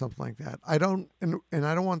away or something like that. I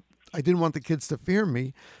didn't want the kids to fear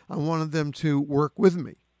me. I wanted them to work with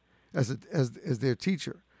me as their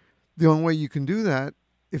teacher. The only way you can do that,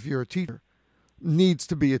 if you're a teacher, needs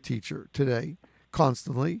to be a teacher today,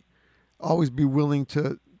 constantly. Always be willing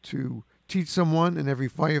to teach someone, and every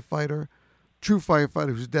firefighter, true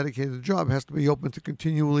firefighter who's dedicated to the job, has to be open to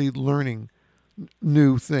continually learning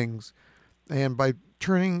new things. And by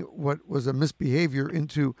turning what was a misbehavior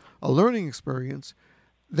into a learning experience,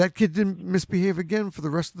 that kid didn't misbehave again for the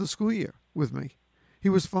rest of the school year with me. He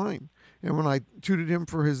was fine. And when I tutored him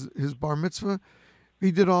for his bar mitzvah,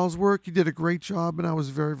 he did all his work. He did a great job, and I was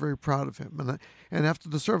very, very proud of him. And after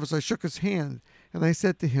the service, I shook his hand, and I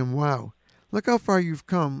said to him, wow, look how far you've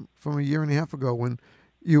come from a year and a half ago when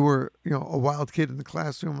you were, a wild kid in the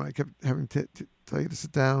classroom, and I kept having to tell you to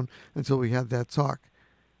sit down until we had that talk.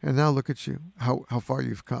 And now look at you, how far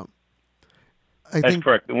you've come. That's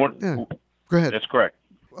correct. Go ahead. That's correct.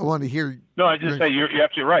 I want to hear. No, I just say you're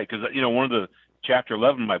absolutely right, because one of the chapter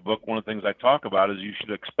 11 of my book, one of the things I talk about is you should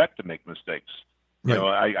expect to make mistakes.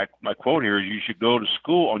 Right. My quote here is, you should go to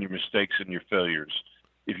school on your mistakes and your failures.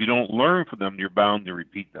 If you don't learn from them, you're bound to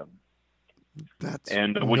repeat them.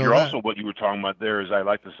 What you were talking about there is, I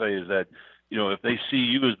like to say, is that if they see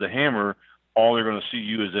you as the hammer, all they're going to see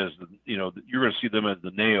you as you're going to see them as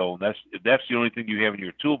the nail. And if that's the only thing you have in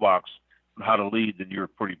your toolbox on how to lead, then you're a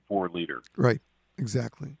pretty poor leader. Right.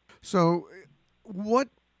 Exactly. So what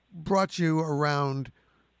brought you around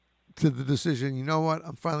to the decision,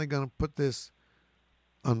 I'm finally going to put this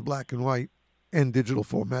on black and white and digital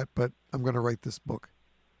format, but I'm going to write this book.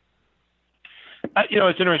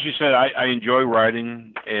 It's interesting you said I enjoy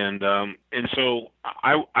writing, and so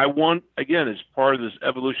I want, again, as part of this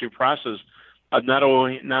evolutionary process, not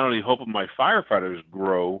only hoping my firefighters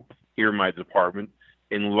grow here in my department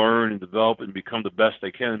and learn and develop and become the best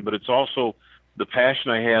they can, but it's also the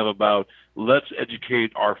passion I have about let's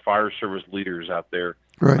educate our fire service leaders out there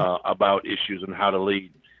about issues and how to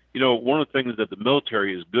lead. One of the things that the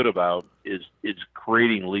military is good about is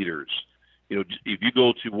creating leaders. If you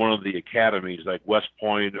go to one of the academies like West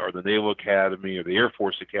Point or the Naval Academy or the Air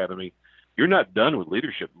Force Academy, you're not done with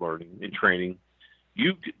leadership learning and training.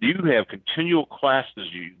 You have continual classes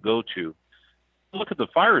you go to. Look at the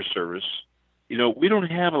fire service. We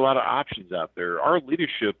don't have a lot of options out there. Our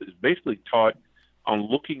leadership is basically taught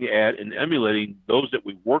on looking at and emulating those that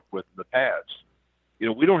we worked with in the past.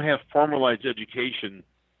 We don't have formalized education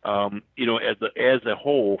as a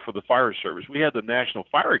whole for the fire service. We have the National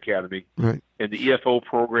Fire Academy and the EFO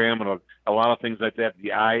program and a lot of things like that. The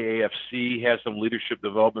IAFC has some leadership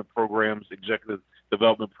development programs, executive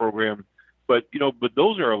development program, but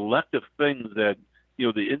those are elective things that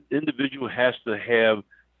the individual has to have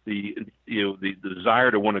the desire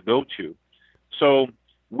to want to go to. So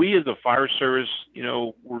we as a fire service,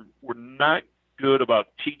 we're not good about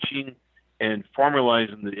teaching and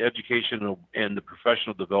formalizing the education and the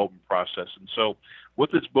professional development process. And so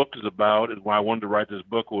what this book is about and why I wanted to write this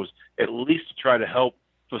book was at least to try to help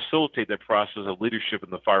facilitate that process of leadership in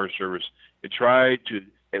the fire service and try to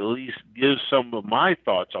at least give some of my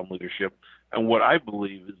thoughts on leadership and what I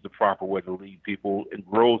believe is the proper way to lead people and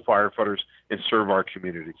grow firefighters and serve our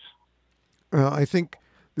communities. I think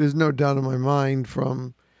there's no doubt in my mind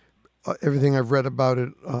from everything I've read about it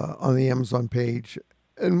on the Amazon page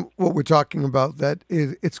and what we're talking about, that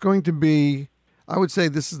it's going to be, I would say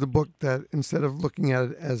this is the book that instead of looking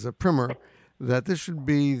at it as a primer, that this should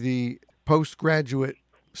be the postgraduate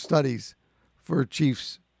studies for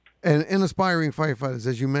chiefs and aspiring firefighters,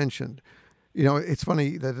 as you mentioned. It's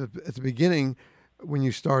funny that at the beginning, when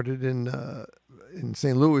you started in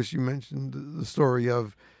St. Louis, you mentioned the story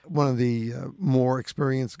of one of the more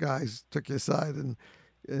experienced guys took you aside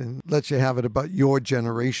and let you have it about your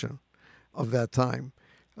generation of that time.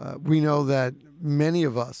 We know that many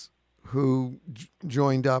of us who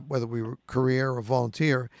joined up, whether we were career or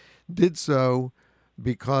volunteer, did so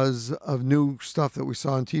because of new stuff that we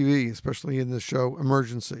saw on TV, especially in the show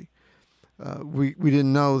Emergency. We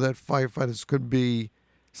didn't know that firefighters could be,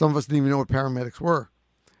 some of us didn't even know what paramedics were,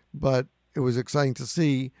 but it was exciting to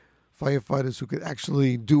see firefighters who could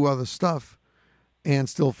actually do other stuff and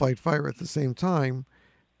still fight fire at the same time.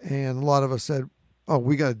 And a lot of us said, oh,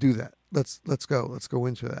 we got to do that. Let's go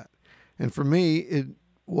into that. And for me, it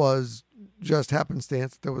was just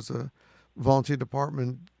happenstance. There was a volunteer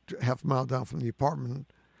department half a mile down from the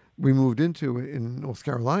apartment we moved into in North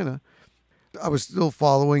Carolina. I was still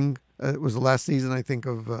following. It was the last season, I think,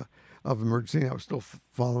 of Emergency. I was still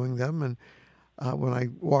following them. And when I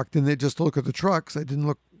walked in there just to look at the trucks, I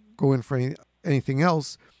didn't go in for anything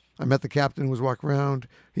else. I met the captain who was walking around.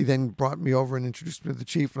 He then brought me over and introduced me to the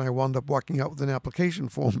chief, and I wound up walking out with an application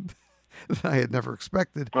form that I had never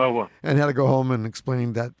expected, and had to go home and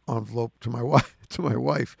explain that envelope to my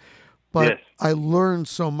wife. But yes, I learned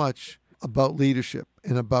so much about leadership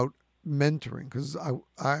and about mentoring, because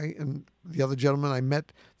I and the other gentleman I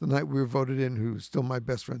met the night we were voted in, who's still my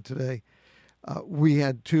best friend today, we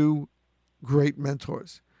had two great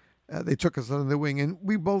mentors. They took us under their wing, and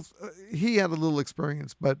we both, he had a little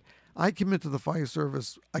experience, but I came into the fire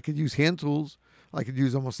service. I could use hand tools. I could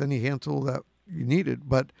use almost any hand tool that you needed,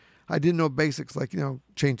 but I didn't know basics like,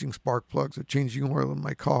 changing spark plugs or changing oil in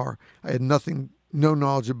my car. I had no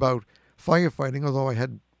knowledge about firefighting, although I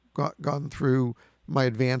had gone through my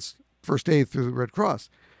advanced first aid through the Red Cross.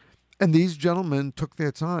 And these gentlemen took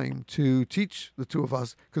their time to teach the two of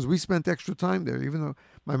us, because we spent extra time there, even though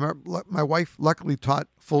my wife luckily taught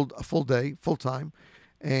a full day, full time,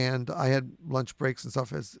 and I had lunch breaks and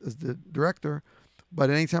stuff as the director. But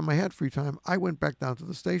anytime I had free time, I went back down to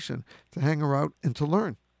the station to hang around and to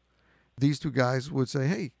learn. These two guys would say,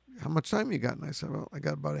 hey, how much time you got? And I said, well, I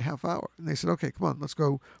got about a half hour. And they said, okay, come on, let's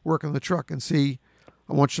go work on the truck and see.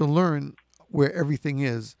 I want you to learn where everything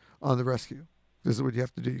is on the rescue. This is what you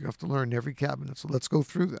have to do. You have to learn every cabinet. So let's go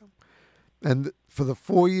through them. And for the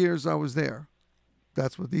 4 years I was there,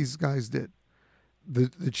 that's what these guys did.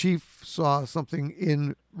 The chief saw something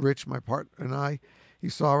in Rich, my partner, and I. He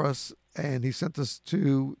saw us, and he sent us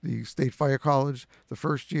to the State Fire College the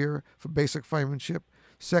first year for basic firemanship.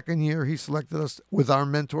 Second year, he selected us with our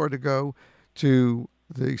mentor to go to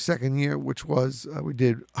the second year, which was we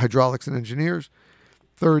did hydraulics and engineers.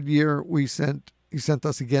 third year, he sent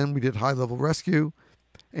us again. We did high-level rescue.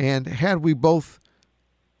 And had we both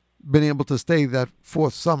been able to stay that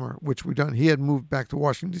fourth summer, which we done, he had moved back to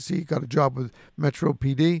Washington, D.C., got a job with Metro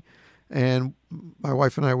PD, and my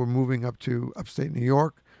wife and I were moving up to upstate New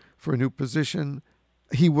York for a new position.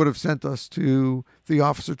 He would have sent us to the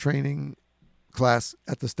officer training class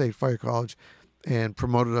at the State Fire College and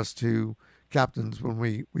promoted us to captains when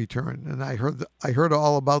we returned. And I heard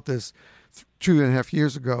all about this 2.5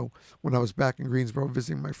 years ago when I was back in Greensboro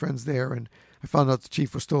visiting my friends there, and I found out the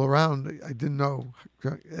chief was still around. I didn't know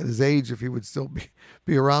at his age if he would still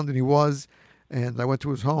be around, and he was. And I went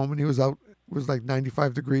to his home, and he was out. It was like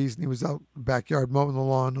 95 degrees, and he was out in the backyard mowing the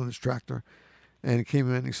lawn on his tractor. And he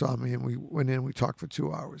came in, he saw me, and we went in, we talked for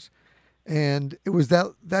 2 hours. And it was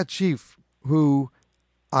that chief who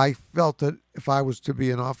I felt that if I was to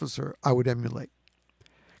be an officer, I would emulate.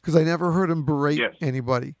 Because I never heard him berate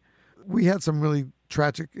anybody. We had some really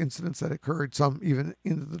tragic incidents that occurred, some even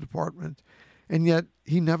in the department. And yet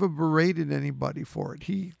he never berated anybody for it.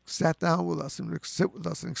 He sat down with us and would sit with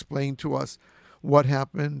us and explain to us what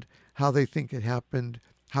happened, how they think it happened,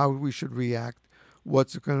 how we should react,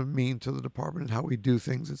 what's it going to mean to the department, and how we do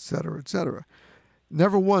things, et cetera, et cetera.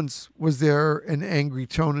 Never once was there an angry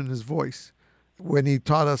tone in his voice when he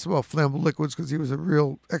taught us about flammable liquids, because he was a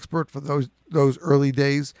real expert for those early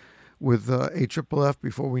days with AFFF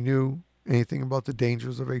before we knew anything about the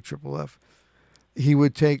dangers of AFFF. He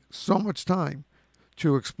would take so much time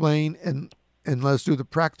to explain and let us do the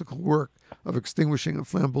practical work of extinguishing a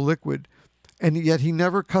flammable liquid, and yet he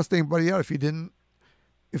never cussed anybody out if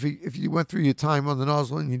you went through your time on the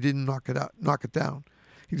nozzle and you didn't knock it down.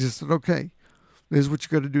 He just said, okay, this is what you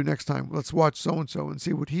got to do next time. Let's watch so-and-so and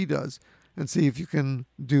see what he does and see if you can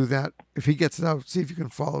do that. If he gets it out, see if you can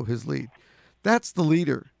follow his lead. That's the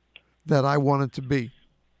leader that I wanted to be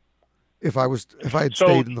if I had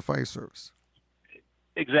stayed in the fire service.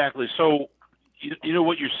 Exactly. So, you know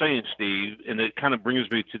what you're saying, Steve, and it kind of brings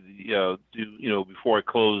me to the, before I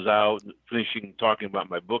close out, finishing talking about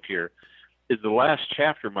my book here, is the last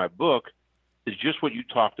chapter of my book is just what you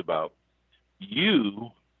talked about. You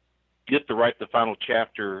get to write the final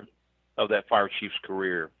chapter of that fire chief's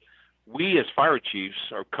career. We as fire chiefs,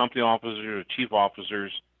 or company officers, or chief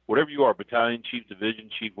officers, whatever you are, battalion chief, division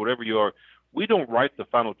chief, whatever you are, we don't write the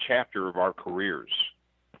final chapter of our careers.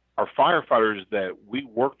 Our firefighters that we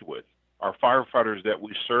worked with, our firefighters that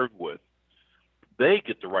we served with, they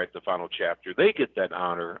get to write the final chapter. They get that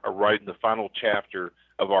honor of writing the final chapter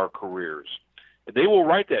of our careers. And they will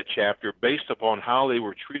write that chapter based upon how they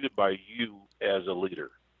were treated by you as a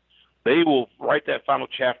leader. They will write that final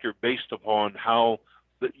chapter based upon how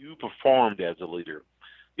that you performed as a leader.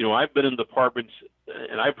 You know, I've been in departments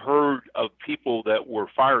and I've heard of people that were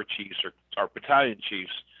fire chiefs or battalion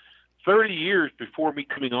chiefs 30 years before me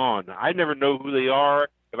coming on. I never know who they are.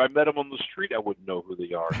 If I met them on the street, I wouldn't know who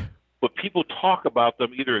they are. But people talk about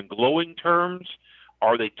them either in glowing terms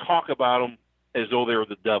or they talk about them as though they were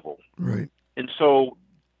the devil. Right. And so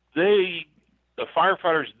the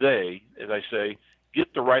firefighters, as I say,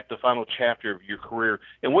 get to write the final chapter of your career.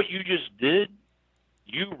 And what you just did,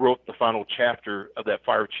 you wrote the final chapter of that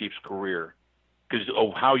fire chief's career because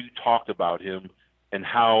of how you talked about him and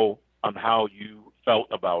how you felt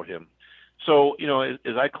about him. So,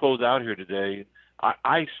 as I close out here today,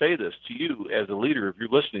 I say this to you as a leader, if you're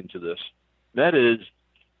listening to this, that is,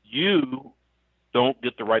 you don't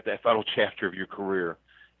get to write that final chapter of your career.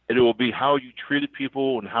 And it will be how you treated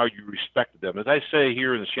people and how you respected them. As I say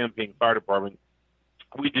here in the Champaign Fire Department,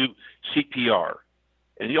 we do CPR.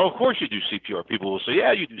 And, of course you do CPR. People will say,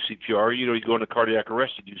 yeah, you do CPR. You go into cardiac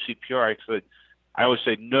arrest, you do CPR. I always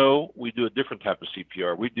say, no, we do a different type of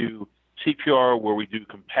CPR. We do CPR where we do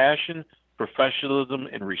compassion, professionalism,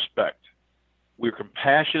 and respect. We're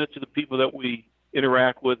compassionate to the people that we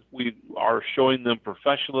interact with. We are showing them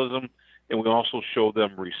professionalism, and we also show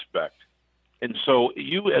them respect. And so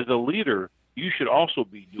you as a leader, you should also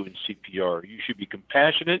be doing CPR. You should be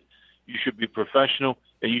compassionate, you should be professional,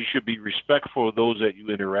 and you should be respectful of those that you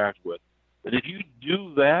interact with. And if you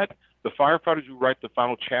do that, the firefighters who write the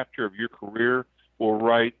final chapter of your career will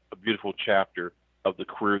write a beautiful chapter of the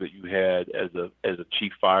career that you had as a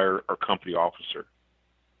chief fire or company officer.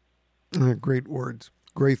 Great words,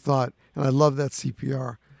 great thought, and I love that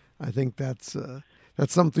CPR. I think that's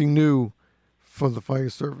something new for the fire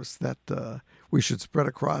service that we should spread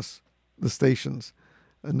across the stations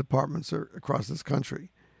and departments across this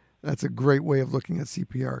country. That's a great way of looking at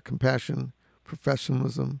CPR: compassion,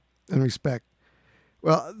 professionalism, and respect.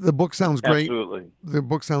 Well, the book sounds great. Absolutely. The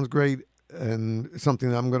book sounds great, and it's something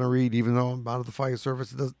that I'm going to read, even though I'm out of the fire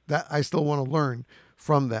service. That I still want to learn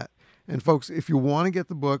from that. And folks, if you want to get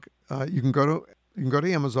the book, you can go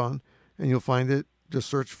to Amazon and you'll find it. Just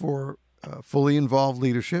search for Fully Involved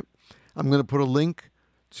Leadership. I'm going to put a link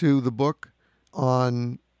to the book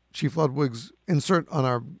on Chief Ludwig's insert on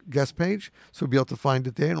our guest page, so you'll be able to find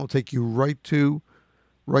it there, and it'll take you right to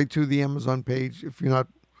the Amazon page. If you're not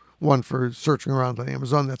one for searching around on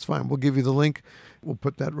Amazon, that's fine. We'll give you the link. We'll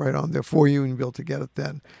put that right on there for you, and you'll be able to get it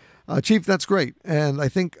then. Chief, that's great, and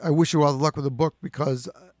I wish you all the luck with the book, because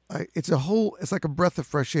it's like a breath of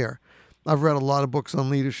fresh air. I've read a lot of books on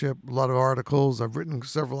leadership, a lot of articles. I've written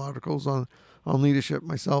several articles on leadership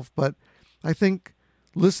myself, but I think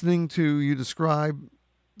listening to you describe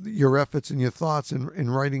your efforts and your thoughts in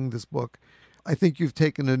writing this book, I think you've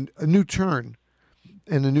taken a new turn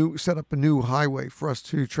and set up a new highway for us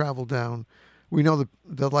to travel down. We know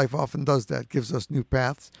that life often does that, gives us new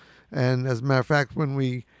paths. And as a matter of fact, when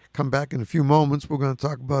we come back in a few moments, we're going to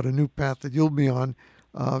talk about a new path that you'll be on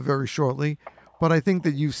very shortly. But I think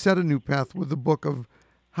that you've set a new path with the book of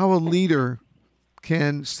how a leader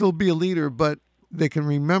can still be a leader, but they can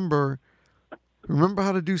remember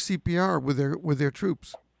how to do CPR with their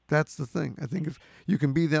troops. That's the thing. I think if you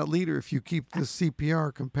can be that leader, if you keep the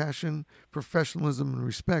CPR, compassion, professionalism, and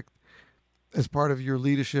respect as part of your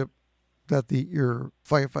leadership that your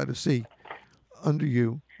firefighters see under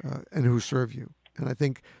you and who serve you. And I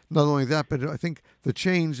think not only that, but I think the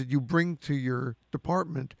change that you bring to your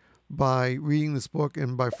department by reading this book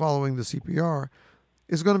and by following the CPR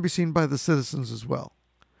is going to be seen by the citizens as well.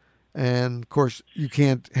 And of course, you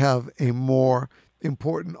can't have a more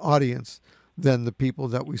important audience than the people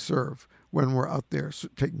that we serve when we're out there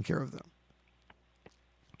taking care of them.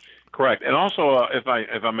 Correct. And also, if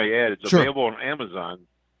I may add, it's Sure. available on Amazon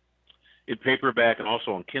in paperback and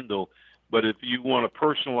also on Kindle. But if you want a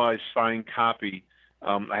personalized signed copy,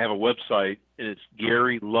 I have a website, and it's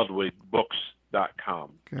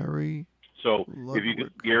GaryLudwigBooks.com. Gary. So if you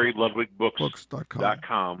get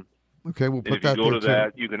GaryLudwigBooks.com. Okay, we'll put if you that go there to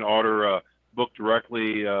that, you can order a book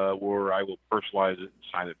directly, where I will personalize it and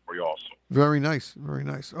sign it for you also. Very nice, very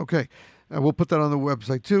nice. Okay, we'll put that on the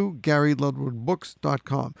website too,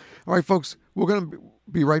 GaryLudwigBooks.com. All right, folks, we're going to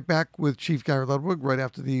be right back with Chief Gary Ludwig right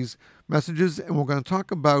after these messages, and we're going to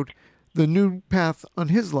talk about the new path on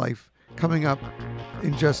his life coming up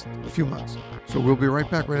in just a few months. So we'll be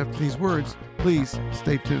right back right after these words. Please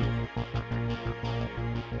stay tuned.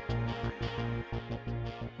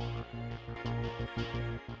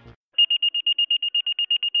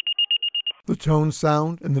 The tone,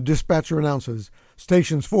 sound, and the dispatcher announces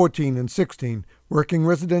stations 14 and 16, working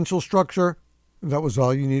residential structure. That was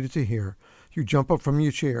all you needed to hear. You jump up from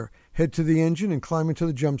your chair, head to the engine, and climb into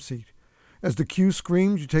the jump seat. As the cue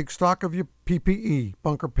screams, you take stock of your PPE,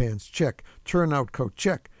 bunker pants, check, turnout coat,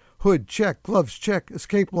 check, hood, check, gloves, check,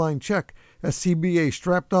 escape line, check, SCBA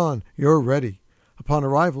strapped on, you're ready. Upon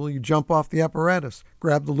arrival, you jump off the apparatus,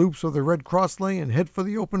 grab the loops of the Red Cross lane, and head for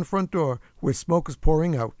the open front door where smoke is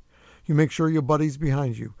pouring out. You make sure your buddy's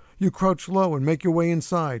behind you. You crouch low and make your way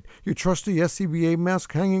inside, your trusty SCBA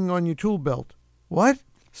mask hanging on your tool belt. What?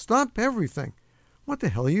 Stop everything. What the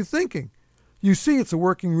hell are you thinking? You see it's a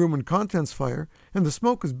working room and contents fire, and the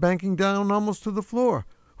smoke is banking down almost to the floor.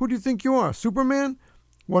 Who do you think you are, Superman?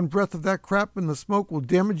 One breath of that crap in the smoke will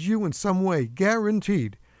damage you in some way,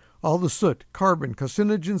 guaranteed. All the soot, carbon,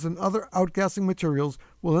 carcinogens, and other outgassing materials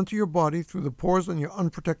will enter your body through the pores on your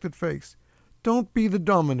unprotected face. Don't be the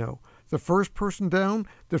domino, the first person down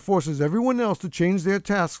that forces everyone else to change their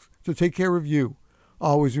tasks to take care of you.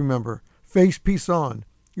 Always remember, face peace on.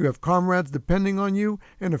 You have comrades depending on you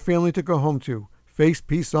and a family to go home to. Face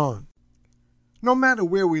peace on. No matter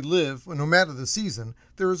where we live or no matter the season,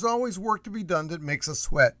 there is always work to be done that makes us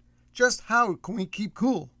sweat. Just how can we keep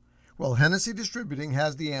cool? Well, Hennessy Distributing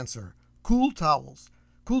has the answer. Cool Towels.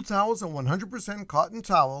 Cool Towels are 100% cotton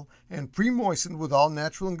towel and pre-moistened with all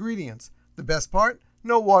natural ingredients. The best part?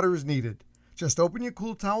 No water is needed. Just open your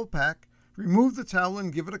Cool Towel pack, remove the towel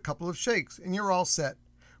and give it a couple of shakes, and you're all set.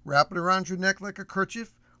 Wrap it around your neck like a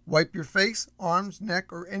kerchief, wipe your face, arms,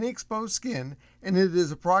 neck, or any exposed skin, and it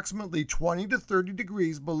is approximately 20 to 30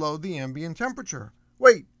 degrees below the ambient temperature.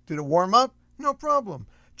 Wait, did it warm up? No problem.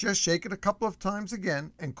 Just shake it a couple of times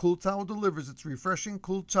again, and Cool Towel delivers its refreshing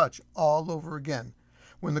cool touch all over again.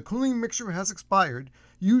 When the cooling mixture has expired,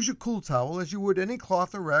 use your Cool Towel as you would any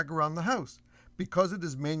cloth or rag around the house. Because it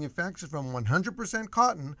is manufactured from 100%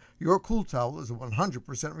 cotton, your Cool Towel is 100%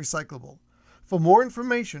 recyclable. For more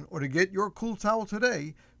information or to get your Cool Towel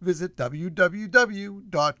today, visit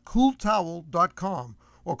www.cooltowel.com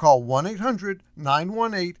or call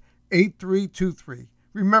 1-800-918-8323.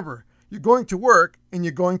 Remember, you're going to work and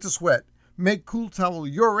you're going to sweat. Make Cool Towel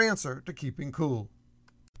your answer to keeping cool.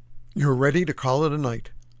 You're ready to call it a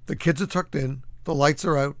night. The kids are tucked in, the lights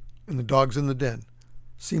are out, and the dog's in the den.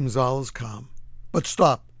 Seems all is calm. But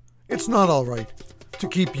stop. It's not all right. To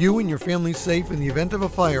keep you and your family safe in the event of a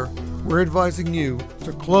fire, we're advising you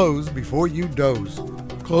to close before you doze.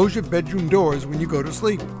 Close your bedroom doors when you go to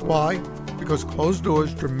sleep. Why? Because closed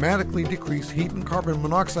doors dramatically decrease heat and carbon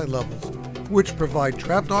monoxide levels, which provide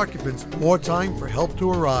trapped occupants more time for help to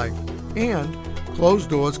arrive. And closed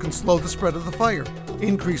doors can slow the spread of the fire,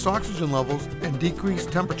 increase oxygen levels, and decrease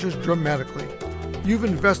temperatures dramatically. You've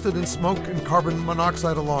invested in smoke and carbon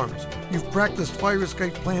monoxide alarms. You've practiced fire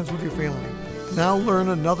escape plans with your family. Now learn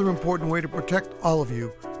another important way to protect all of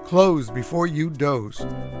you. Close before you doze.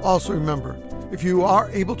 Also remember, if you are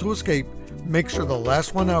able to escape, make sure the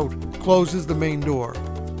last one out closes the main door.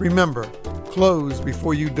 Remember, close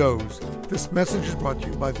before you doze. This message is brought to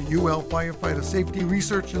you by the UL Firefighter Safety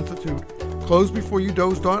Research Institute,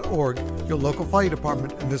 closebeforeyoudoze.org, your local fire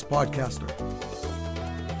department, and this podcaster.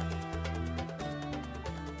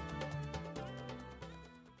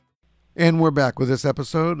 And we're back with this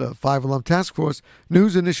episode of 5 Alarm Task Force,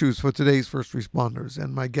 news and issues for today's first responders.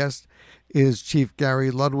 And my guest is Chief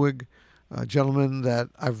Gary Ludwig, a gentleman that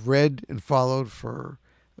I've read and followed for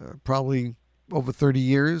probably over 30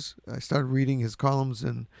 years. I started reading his columns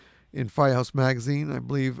in Firehouse Magazine. I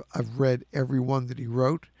believe I've read every one that he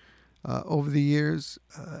wrote over the years.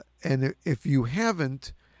 And if you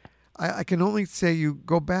haven't, I can only say you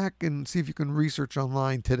go back and see if you can research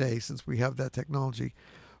online today, since we have that technology.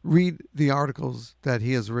 Read the articles that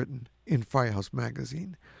he has written in Firehouse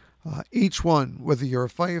Magazine. Each one, whether you're a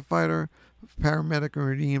firefighter, paramedic,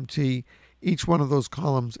 or an EMT, each one of those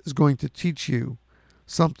columns is going to teach you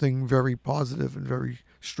something very positive and very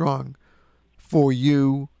strong for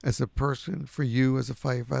you as a person, for you as a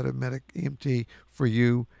firefighter, medic, EMT, for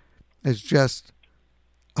you as just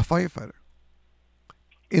a firefighter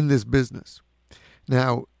in this business.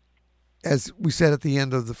 Now, as we said at the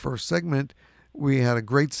end of the first segment, we had a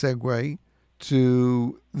great segue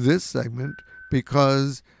to this segment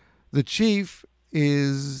because the chief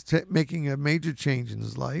is making a major change in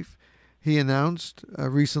his life. He announced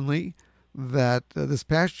recently that this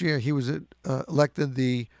past year he was elected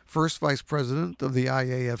the first vice president of the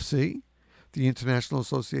IAFC, the International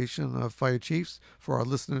Association of Fire Chiefs, for our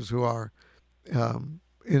listeners who are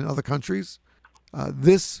in other countries.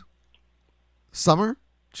 This summer,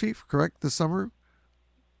 Chief, correct? This summer?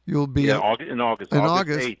 You'll be in August.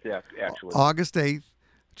 August 8th, actually. August 8th,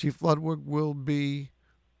 Chief Ludwig will be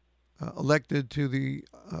elected to the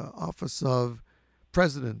office of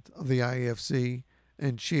president of the IAFC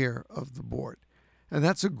and chair of the board. And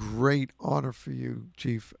that's a great honor for you,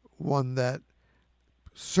 Chief, one that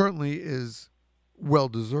certainly is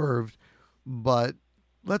well-deserved. But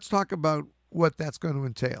let's talk about what that's going to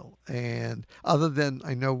entail. And other than,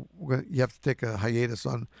 I know you have to take a hiatus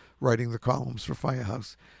on writing the columns for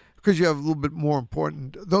Firehouse because you have a little bit more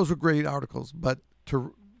important, those are great articles, but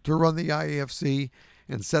to run the IAFC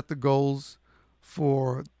and set the goals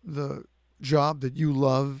for the job that you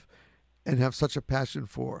love and have such a passion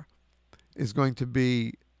for is going to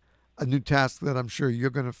be a new task that I'm sure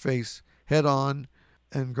you're going to face head on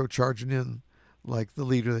and go charging in like the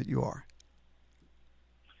leader that you are.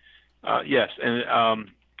 Yes, and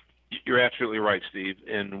you're absolutely right, Steve.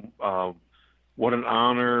 And what an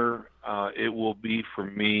honor it will be for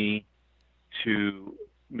me to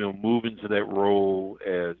move into that role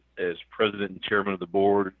as president and chairman of the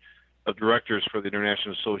board of directors for the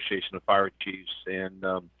International Association of Fire Chiefs. And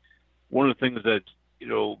one of the things that's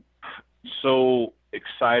so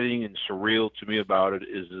exciting and surreal to me about it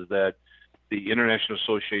is that the International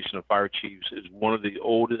Association of Fire Chiefs is one of the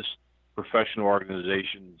oldest professional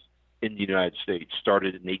organizations in the United States,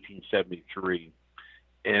 started in 1873.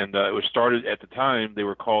 And it was started at the time, they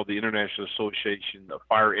were called the International Association of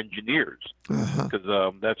Fire Engineers, because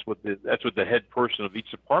that's what the head person of each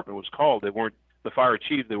department was called. They weren't the fire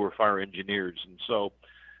chief, they were fire engineers. And so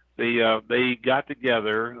they got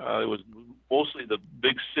together. It was mostly the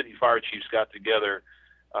big city fire chiefs got together,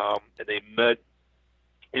 and they met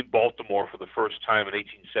in Baltimore for the first time in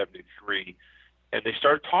 1873. And they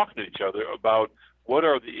started talking to each other about what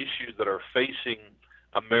are the issues that are facing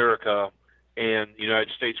America and the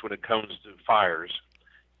United States when it comes to fires.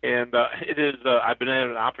 And it is I've been had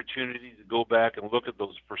an opportunity to go back and look at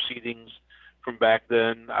those proceedings from back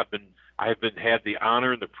then. I have had the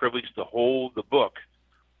honor and the privilege to hold the book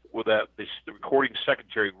that the recording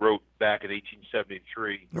secretary wrote back in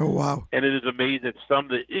 1873. Oh, wow. And it is amazing that some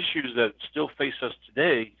of the issues that still face us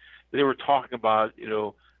today, they were talking about,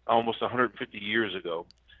 almost 150 years ago.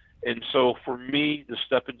 And so for me to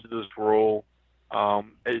step into this role,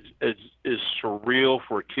 is surreal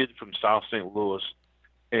for a kid from South St. Louis,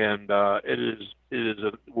 and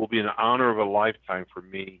will be an honor of a lifetime for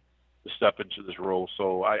me to step into this role.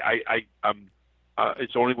 So I'm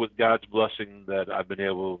it's only with God's blessing that I've been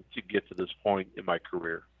able to get to this point in my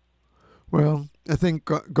career. Well, I think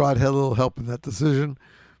God had a little help in that decision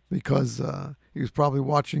because he was probably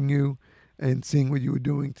watching you and seeing what you were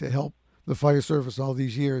doing to help the fire service all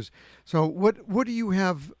these years. So what do you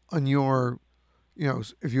have on your,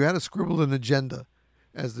 if you had to scribble an agenda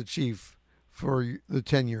as the chief for the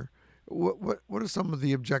tenure, what are some of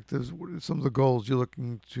the objectives, what are some of the goals you're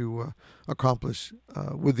looking to accomplish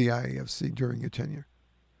with the IAFC during your tenure?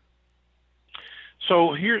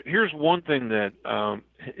 So here's one thing that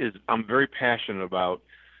I'm very passionate about,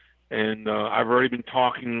 and I've already been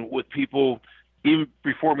talking with people even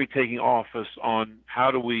before me taking office on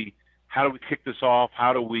how do we kick this off,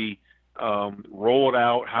 how do we roll it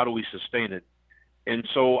out, how do we sustain it, and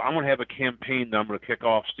so I'm going to have a campaign that I'm going to kick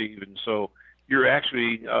off, Steve, and so you're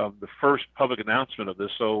actually the first public announcement of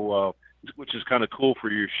this, so which is kind of cool for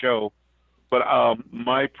your show. But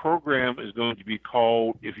my program is going to be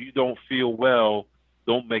called "If You Don't Feel Well,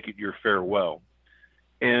 Don't Make It Your Farewell."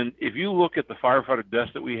 And if you look at the firefighter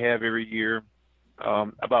deaths that we have every year,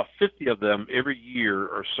 about 50 of them every year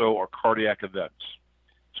or so are cardiac events.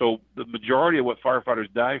 So the majority of what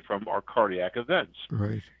firefighters die from are cardiac events.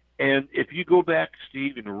 Right. And if you go back,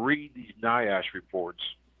 Steve, and read these NIOSH reports,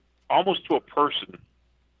 almost to a person,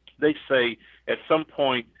 they say at some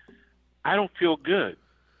point, I don't feel good.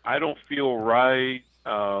 I don't feel right.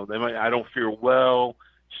 I don't feel well.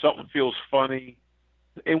 Something feels funny.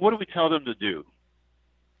 And what do we tell them to do?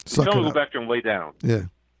 We tell them to go back there and lay down. Yeah.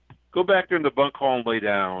 Go back there in the bunk hall and lay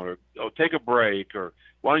down, or take a break, or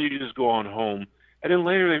why don't you just go on home? And then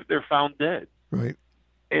later they're found dead. Right.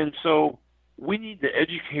 And so we need to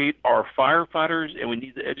educate our firefighters, and we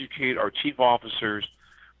need to educate our chief officers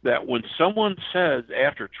that when someone says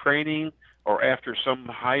after training or after some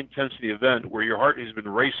high-intensity event where your heart has been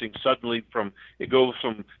racing suddenly it goes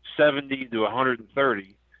from 70 to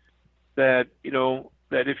 130, that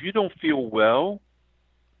if you don't feel well,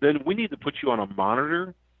 then we need to put you on a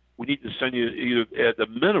monitor. We need to send you, at the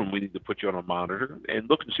minimum, we need to put you on a monitor and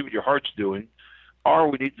look and see what your heart's doing, or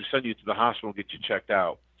we need to send you to the hospital and get you checked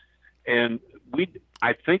out. And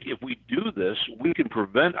I think if we do this, we can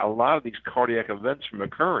prevent a lot of these cardiac events from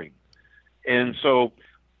occurring. And so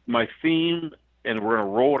my theme, and we're going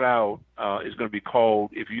to roll it out, is going to be called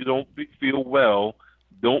 "If You Don't Feel Well,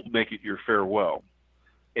 Don't Make It Your Farewell."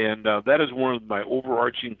 And that is one of my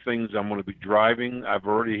overarching things I'm going to be driving. I've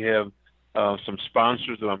already have some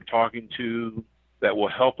sponsors that I'm talking to that will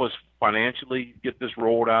help us financially get this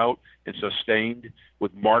rolled out and sustained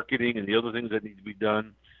with marketing and the other things that need to be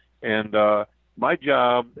done. And my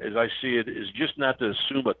job, as I see it, is just not to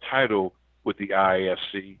assume a title with the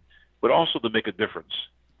IAFC, but also to make a difference.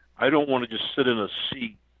 I don't want to just sit in a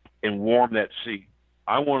seat and warm that seat.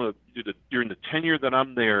 I want to, during the tenure that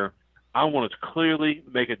I'm there, I want to clearly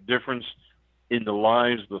make a difference in the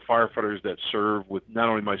lives of the firefighters that serve with not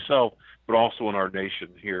only myself, but also in our nation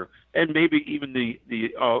here, and maybe even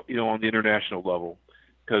on the international level,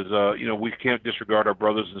 because we can't disregard our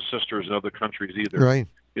brothers and sisters in other countries either. Right.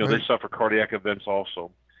 Right. They suffer cardiac events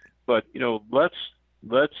also, but let's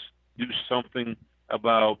do something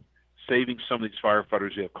about saving some of these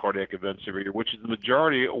firefighters who have cardiac events every year, which is the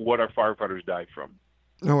majority of what our firefighters die from.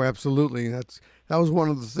 No, absolutely. That was one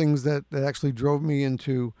of the things that actually drove me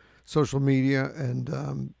into social media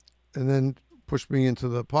and then pushed me into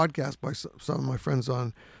the podcast by some of my friends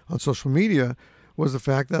on social media, was the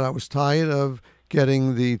fact that I was tired of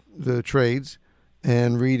getting the trades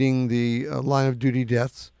and reading the line of duty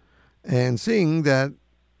deaths and seeing that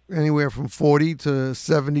anywhere from 40 to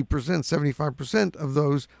 70%, 75% of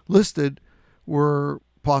those listed were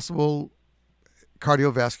possible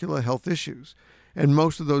cardiovascular health issues. And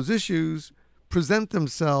most of those issues present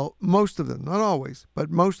themselves, most of them, not always,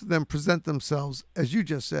 but most of them present themselves, as you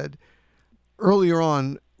just said, earlier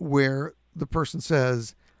on, where the person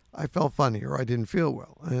says, I felt funny or I didn't feel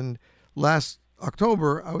well. And last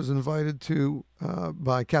October, I was invited to,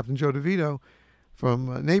 by Captain Joe DeVito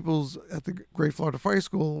from Naples at the Great Florida Fire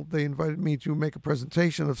School. They invited me to make a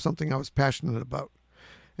presentation of something I was passionate about.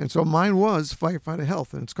 And so mine was firefighter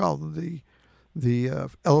health, and it's called the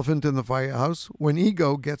elephant in the firehouse, when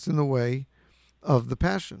ego gets in the way of the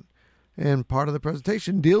passion. And part of the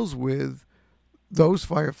presentation deals with those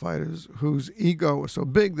firefighters whose ego is so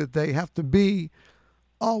big that they have to be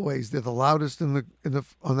always, they're the loudest on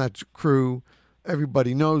that crew.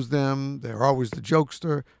 Everybody knows them. They're always the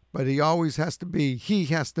jokester, but he has to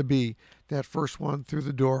be that first one through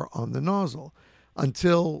the door on the nozzle.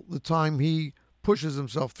 until the time he pushes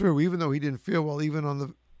himself through, even though he didn't feel well, even on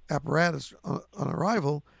the apparatus on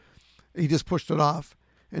arrival, he just pushed it off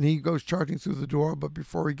and he goes charging through the door. But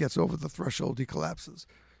before he gets over the threshold, he collapses,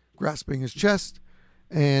 grasping his chest,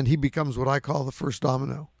 and he becomes what I call the first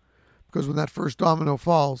domino. Because when that first domino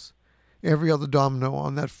falls, every other domino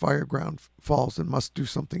on that fire ground falls and must do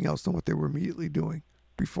something else than what they were immediately doing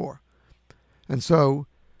before. And so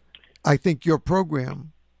I think your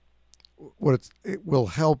program, it will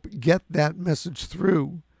help get that message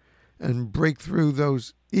through and break through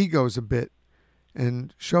those egos a bit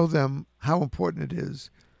and show them how important it is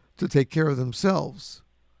to take care of themselves.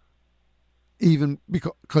 Even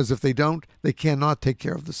because if they don't, they cannot take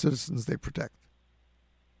care of the citizens they protect.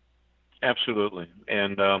 Absolutely.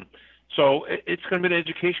 And so it's going to be an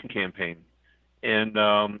education campaign. And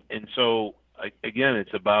so, again,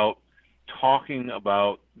 it's about talking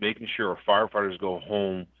about making sure our firefighters go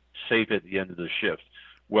home safe at the end of the shift,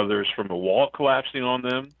 whether it's from a wall collapsing on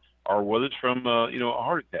them or whether it's from, a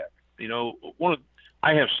heart attack.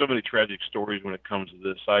 I have so many tragic stories when it comes to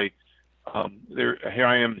this. Here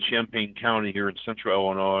I am in Champaign County here in central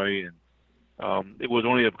Illinois, and it was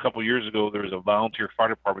only a couple years ago there was a volunteer fire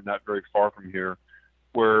department not very far from here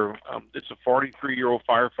where it's a 43-year-old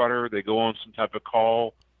firefighter. They go on some type of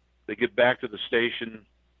call. They get back to the station,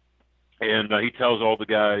 and he tells all the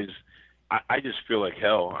guys, I just feel like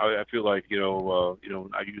hell. I feel like,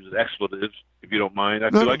 I use expletives, if you don't mind. I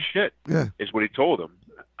feel like shit, is what he told them.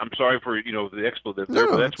 I'm sorry for, the expletive there,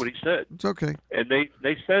 but that's what he said. It's okay. And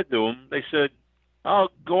they said to him, "Oh,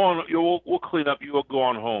 go on, we'll clean up, you will go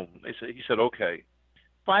on home." He said, okay.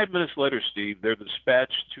 5 minutes later, Steve, they're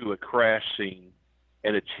dispatched to a crash scene,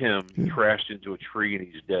 and it's him. He crashed into a tree, and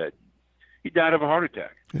he's dead. He died of a heart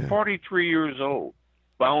attack. 43 years old,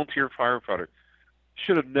 volunteer firefighter.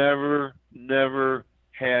 Should have never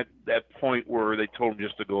had that point where they told him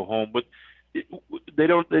just to go home. But they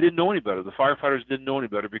didn't know any better. The firefighters didn't know any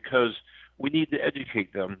better because we need to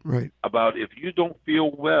educate them about if you don't feel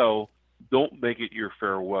well, don't make it your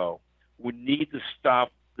farewell. We need to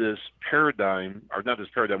stop this paradigm, or not this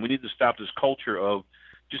paradigm. We need to stop this culture of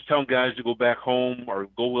just telling guys to go back home or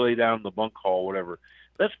go lay down in the bunk hall, whatever.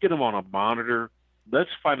 Let's get them on a monitor. Let's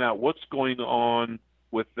find out what's going on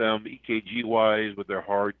with them, EKG-wise, with their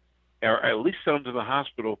heart, or at least send them to the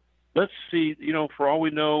hospital. Let's see, for all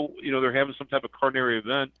we know, they're having some type of coronary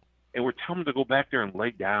event, and we're telling them to go back there and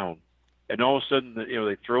lay down. And all of a sudden,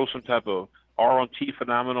 they throw some type of R-on-T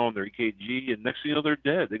phenomenon on their EKG, and next thing you know, they're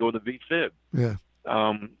dead. They go into V-fib. Yeah.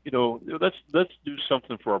 Let's do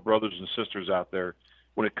something for our brothers and sisters out there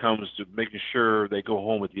when it comes to making sure they go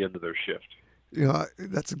home at the end of their shift.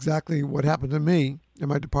 That's exactly what happened to me in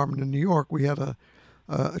my department in New York. We had a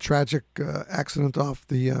tragic accident off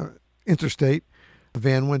the interstate. The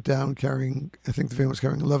van went down I think the van was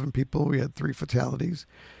carrying 11 people. We had 3 fatalities.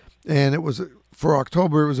 And it was, for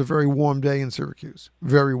October, it was a very warm day in Syracuse,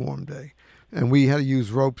 very warm day. And we had to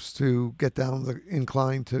use ropes to get down the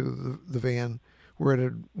incline to the van where it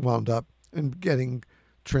had wound up and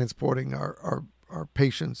transporting our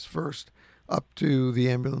patients first up to the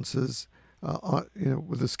ambulances,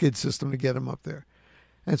 with a skid system to get them up there.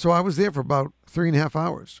 And so I was there for about 3.5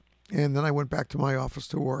 hours. And then I went back to my office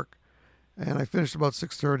to work. And I finished about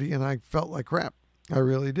 6:30, and I felt like crap. I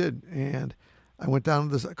really did. And I went down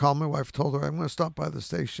to I called my wife, told her I'm going to stop by the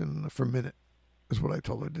station for a minute, is what I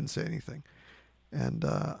told her. I didn't say anything. And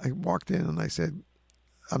I walked in, and I said,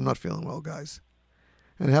 I'm not feeling well, guys.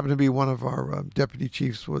 And it happened to be one of our deputy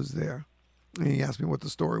chiefs was there. And he asked me what the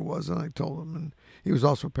story was, and I told him. And he was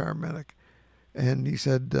also a paramedic. And he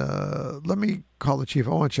said, let me call the chief.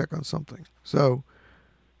 I want to check on something. So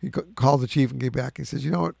he called the chief and came back. He says, you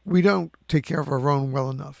know what? We don't take care of our own well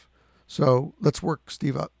enough. So let's work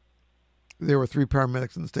Steve up. There were 3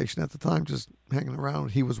 paramedics in the station at the time just hanging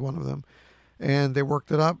around. He was one of them. And they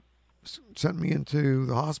worked it up, sent me into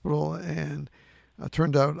the hospital, and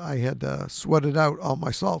turned out I had sweated out all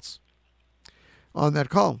my salts on that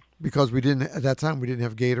call because at that time we didn't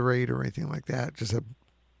have Gatorade or anything like that, just had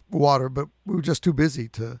water, but we were just too busy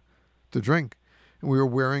to drink. And we were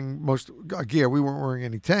wearing most our gear. We weren't wearing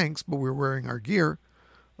any tanks, but we were wearing our gear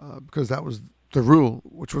because that was the rule,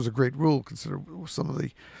 which was a great rule considering some of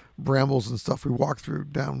the brambles and stuff we walked through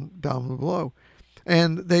down below.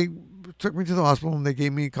 And they took me to the hospital, and they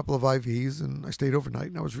gave me a couple of IVs, and I stayed overnight,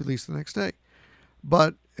 and I was released the next day.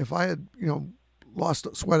 But if I had,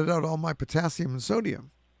 sweated out all my potassium and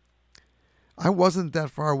sodium, I wasn't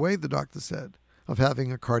that far away, the doctor said, of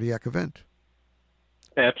having a cardiac event.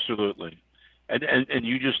 Absolutely. And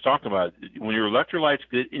you just talked about it. When your electrolytes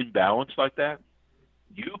get imbalanced like that,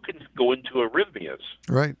 you can go into arrhythmias.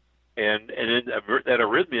 Right. and then that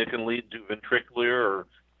arrhythmia can lead to ventricular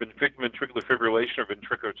fibrillation or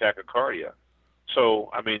ventricular tachycardia. So,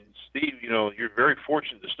 I mean, Steve, you're very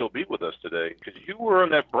fortunate to still be with us today because you were on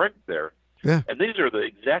that brink there. Yeah. And these are the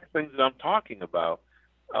exact things that I'm talking about.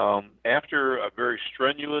 After a very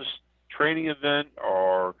strenuous training event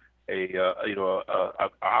or a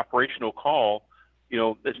operational call,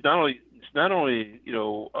 it's not only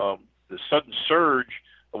the sudden surge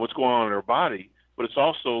of what's going on in our body, but it's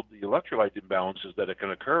also the electrolyte imbalances that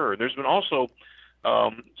can occur. And there's been also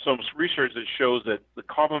some research that shows that the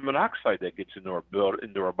carbon monoxide that gets into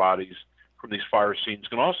our bodies from these fire scenes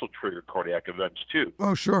can also trigger cardiac events too.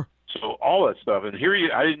 Oh, sure. So all that stuff, and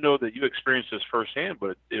I didn't know that you experienced this firsthand,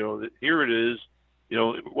 but here it is.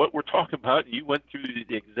 What we're talking about. You went through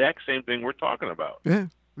the exact same thing we're talking about. Yeah.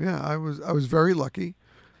 I was very lucky,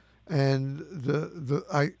 and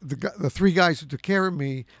the three guys who took care of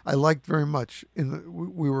me I liked very much.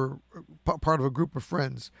 We were part of a group of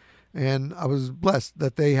friends, and I was blessed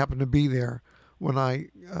that they happened to be there when I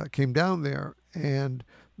came down there, and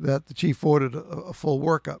that the chief ordered a full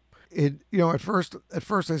workup. At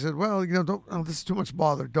first I said, well, this is too much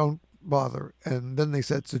bother. Don't bother. And then they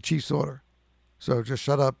said, it's the chief's order. So just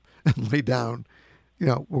shut up and lay down.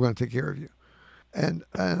 We're going to take care of you. And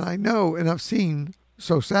I know, and I've seen,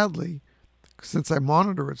 so sadly, since I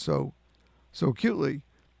monitor it so acutely,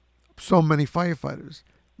 so many firefighters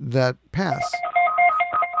that pass.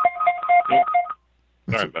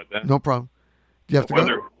 Sorry about that. No problem. Do you have to go?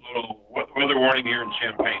 Little weather warning here in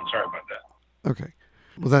Champaign. Sorry about that. Okay.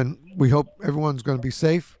 Well, then we hope everyone's going to be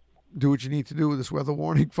safe. Do what you need to do with this weather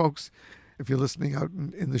warning, folks. If you're listening out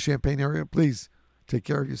in the Champaign area, please take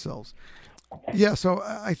care of yourselves. Yeah, so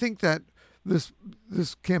I think that this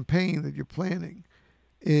campaign that you're planning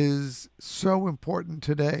is so important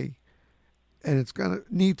today, and it's going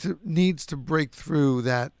to needs to break through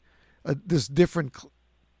that this different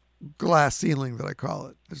glass ceiling that I call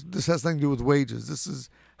it. This has nothing to do with wages. This is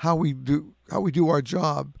how we do our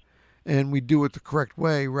job, and we do it the correct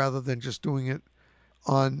way rather than just doing it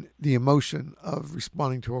on the emotion of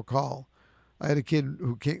responding to a call. I had a kid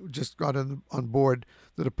who just got on board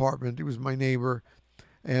the department. He was my neighbor,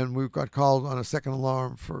 and we got called on a second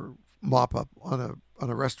alarm for mop up on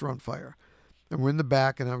a restaurant fire. And we're in the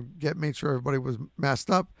back, and I made sure everybody was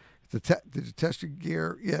masked up. Did you test your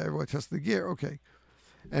gear? Yeah, everyone tested the gear. Okay.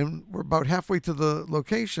 And we're about halfway to the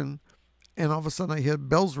location, and all of a sudden I hear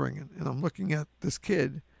bells ringing, and I'm looking at this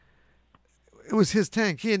kid. It was his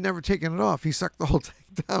tank. He had never taken it off. He sucked the whole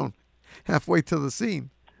tank down halfway to the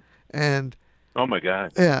scene. And oh my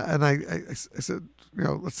God. Yeah, and I said,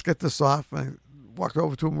 let's get this off. And I walked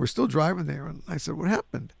over to him. We're still driving there, and I said, what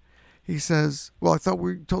happened? He says, well, I thought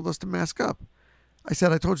we told us to mask up. I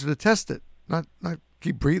said, I told you to test it, not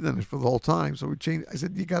keep breathing it for the whole time. So we changed. I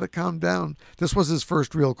said, you got to calm down. This was his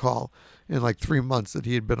first real call in like 3 months that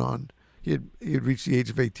he had been on. He had reached the age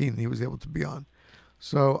of 18, and he was able to be on.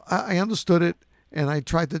 So I understood it, and I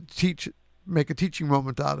tried to make a teaching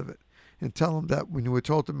moment out of it, and tell him that when you were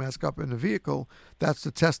told to mask up in a vehicle, that's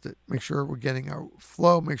to test it. Make sure we're getting our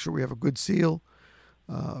flow, make sure we have a good seal,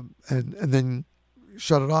 and then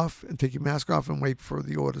shut it off and take your mask off and wait for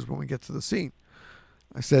the orders when we get to the scene.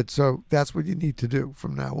 I said, so that's what you need to do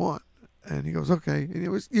from now on. And he goes, okay.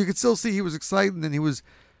 And you could still see he was excited, and then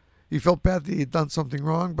he felt bad that he had done something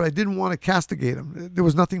wrong, but I didn't want to castigate him. There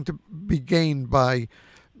was nothing to be gained by,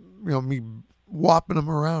 me whopping him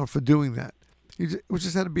around for doing that. It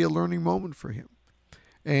just had to be a learning moment for him.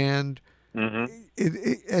 And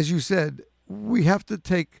as you said, we have to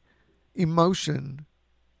take emotion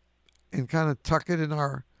and kind of tuck it in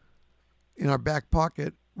our back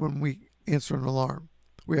pocket when we answer an alarm.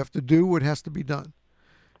 We have to do what has to be done.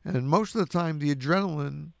 And most of the time, the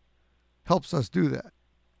adrenaline helps us do that.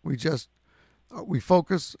 We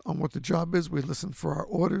focus on what the job is. We listen for our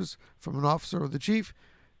orders from an officer or the chief,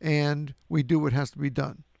 and we do what has to be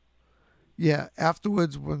done. Yeah,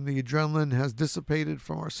 afterwards, when the adrenaline has dissipated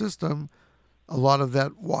from our system, a lot of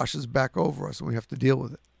that washes back over us, and we have to deal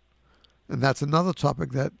with it. And that's another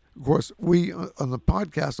topic that, of course, we on the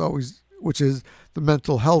podcast always, which is the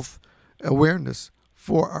mental health awareness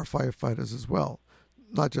for our firefighters as well,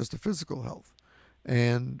 not just the physical health.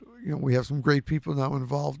 And, we have some great people now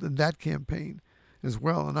involved in that campaign as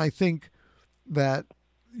well. And I think that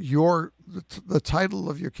the title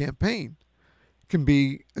of your campaign can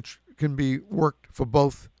be worked for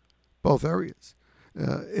both areas.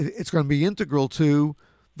 It's going to be integral to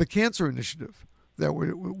the cancer initiative that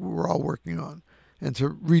we're all working on, and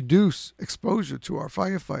to reduce exposure to our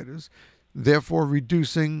firefighters, therefore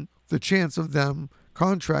reducing the chance of them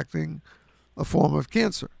contracting a form of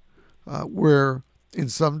cancer, where In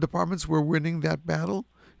some departments, we're winning that battle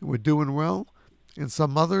and we're doing well. In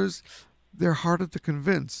some others, they're harder to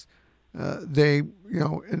convince. And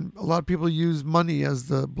a lot of people use money as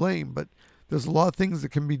the blame, but there's a lot of things that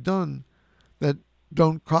can be done that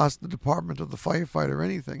don't cost the department or the firefighter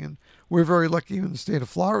anything. And we're very lucky in the state of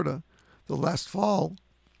Florida. The last fall,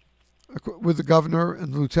 with the governor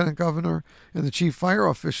and the lieutenant governor and the chief fire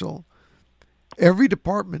official, every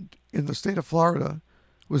department in the state of Florida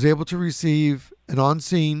was able to receive an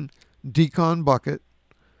on-scene decon bucket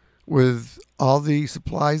with all the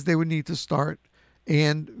supplies they would need to start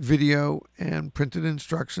and video and printed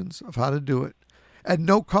instructions of how to do it at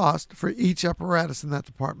no cost for each apparatus in that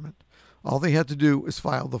department. All they had to do was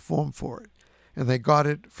file the form for it, and they got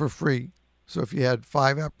it for free. So if you had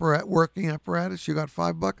 5 working apparatus, you got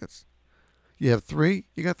 5 buckets. You have 3,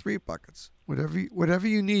 you got 3 buckets. Whatever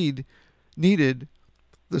you needed,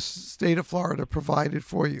 the state of Florida provided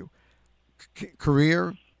for you.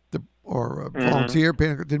 Career or volunteer,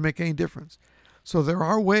 didn't make any difference. So there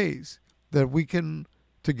are ways that we can,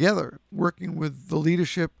 together, working with the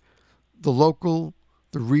leadership, the local,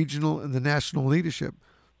 the regional, and the national leadership,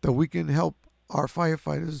 that we can help our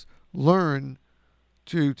firefighters learn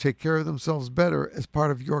to take care of themselves better as part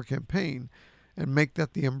of your campaign and make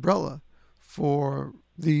that the umbrella for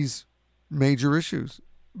these major issues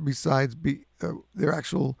besides their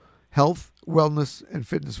actual health, wellness, and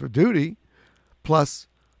fitness for duty, plus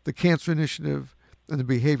the cancer initiative and the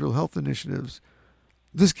behavioral health initiatives.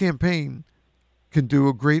 This campaign can do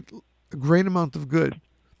a great amount of good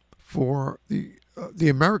for the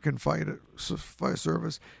American fire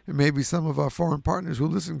service and maybe some of our foreign partners who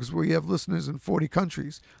listen, because we have listeners in 40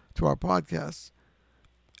 countries to our podcasts.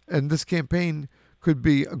 And this campaign could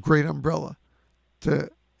be a great umbrella to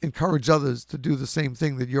encourage others to do the same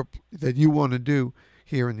thing that you want to do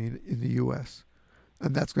here in the U.S.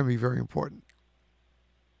 And that's going to be very important.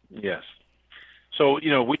 Yes. So,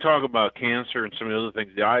 we talk about cancer and some of the other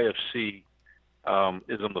things. The IFC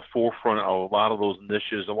is on the forefront of a lot of those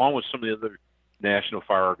initiatives, along with some of the other national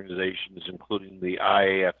fire organizations, including the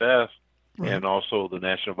IAFF, right, and also the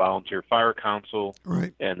National Volunteer Fire Council,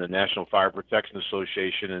 right, and the National Fire Protection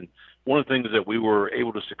Association. And one of the things that we were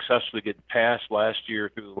able to successfully get passed last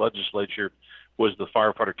year through the legislature was the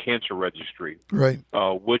Firefighter Cancer Registry, right,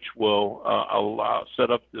 which will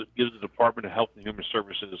gives the Department of Health and Human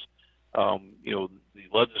Services, the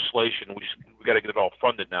legislation. We got to get it all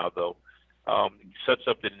funded now, though. Sets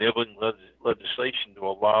up the enabling legislation to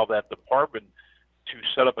allow that department to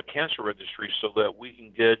set up a cancer registry so that we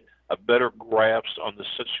can get a better grasp on the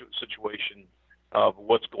situation of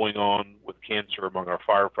what's going on with cancer among our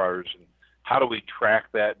firefighters, and how do we track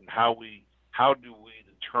that, and how do we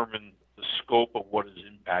determine the scope of what is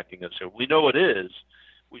impacting us. So we know it is,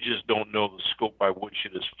 we just don't know the scope by which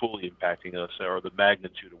it is fully impacting us or the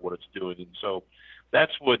magnitude of what it's doing. And so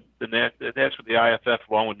that's what the IFF,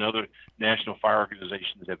 along with other national fire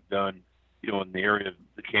organizations, have done, in the area of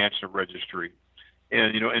the cancer registry,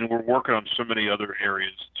 and and we're working on so many other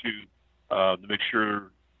areas too, to make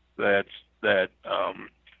sure that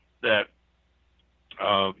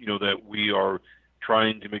we are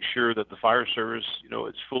trying to make sure that the fire service,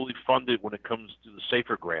 it's fully funded when it comes to the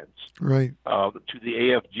SAFER grants, right, to the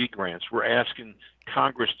AFG grants. We're asking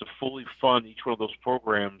Congress to fully fund each one of those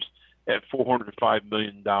programs at $405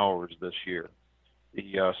 million this year.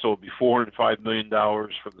 So it'll be $405 million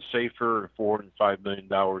for the SAFER and $405 million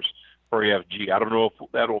for AFG. I don't know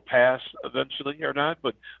if that will pass eventually or not,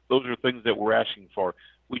 but those are things that we're asking for.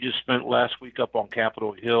 We just spent last week up on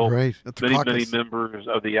Capitol Hill, right, many members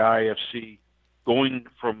of the IFC going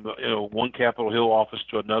from one Capitol Hill office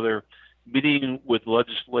to another, meeting with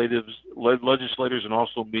legislators and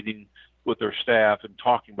also meeting with their staff and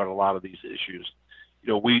talking about a lot of these issues.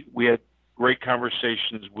 We had great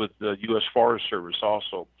conversations with the U.S. Forest Service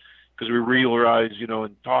also, because we realize,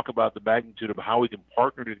 and talk about the magnitude of how we can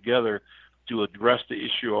partner together to address the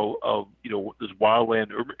issue of this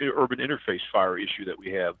wildland urban interface fire issue that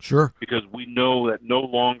we have. Sure. Because we know that no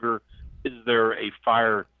longer is there a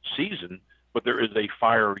fire season, but there is a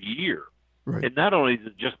fire year. Right. And not only is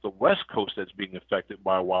it just the West Coast that's being affected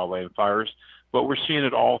by wildland fires, but we're seeing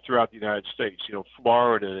it all throughout the United States.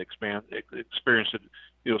 Florida experienced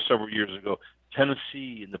it, several years ago.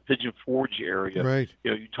 Tennessee in the Pigeon Forge area. Right.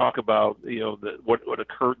 You talk about what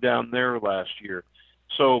occurred down there last year.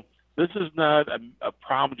 So this is not a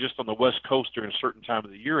problem just on the West Coast during a certain time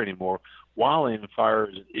of the year anymore. Wildland fire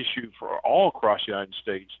is an issue for all across the United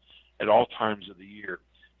States at all times of the year.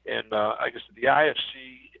 And I guess the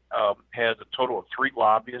IFC has a total of 3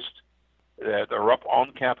 lobbyists that are up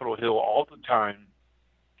on Capitol Hill all the time,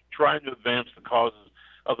 trying to advance the causes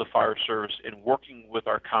of the fire service and working with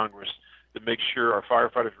our Congress to make sure our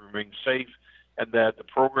firefighters remain safe and that the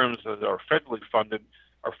programs that are federally funded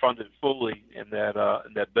are funded fully, and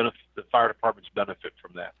that benefit, the fire departments benefit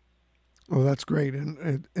from that. Well, that's great,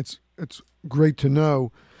 and it's great to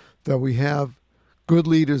know that we have good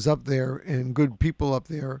leaders up there and good people up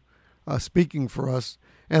there speaking for us.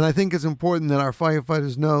 And I think it's important that our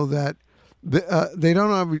firefighters know that they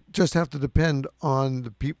don't just have to depend on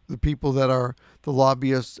the people that are the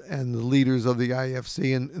lobbyists and the leaders of the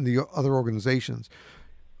IFC and the other organizations.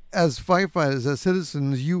 As firefighters, as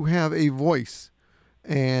citizens, you have a voice.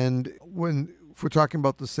 And if we're talking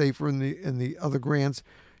about the SAFER and the other grants,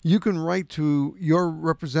 you can write to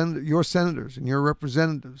your senators and your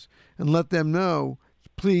representatives and let them know,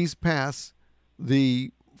 please pass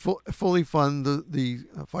fully fund the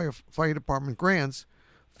fire department grants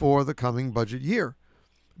for the coming budget year,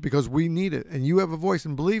 because we need it. And you have a voice.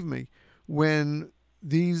 And believe me, when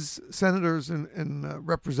these senators and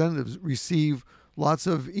representatives receive lots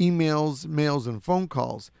of emails, mails, and phone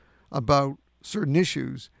calls about certain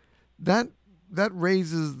issues, that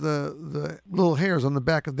raises the little hairs on the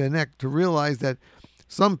back of their neck to realize that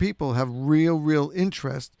some people have real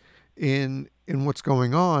interest in what's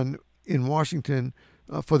going on in Washington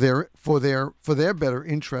for their better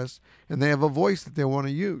interests, and they have a voice that they want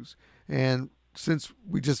to use. And since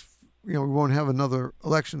we won't have another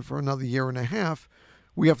election for another year and a half,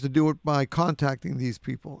 we have to do it by contacting these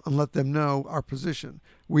people and let them know our position.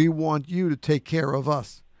 We want you to take care of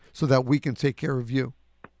us so that we can take care of you.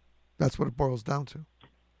 That's what it boils down to.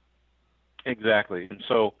 Exactly. And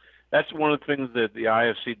so that's one of the things that the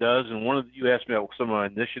IFC does. And you asked me about some of my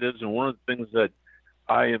initiatives, and one of the things that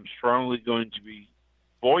I am strongly going to be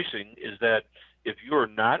voicing is that if you are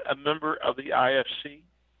not a member of the IFC,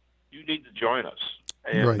 you need to join us.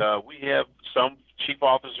 And right. We have some chief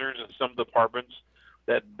officers and some departments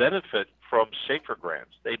that benefit from SAFER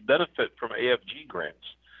grants. They benefit from AFG grants.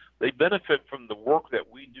 They benefit from the work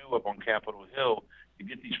that we do up on Capitol Hill to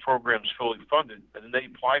get these programs fully funded, and then they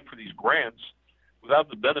apply for these grants without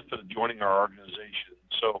the benefit of joining our organization.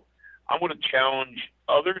 So I'm going to challenge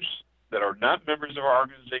others that are not members of our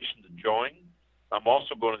organization to join. I'm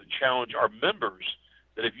also going to challenge our members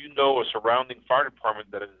that if you know a surrounding fire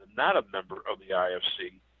department that is not a member of the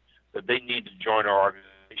IFC, that they need to join our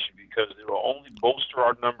organization, because it will only bolster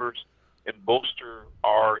our numbers and bolster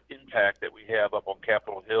our impact that we have up on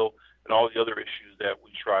Capitol Hill and all the other issues that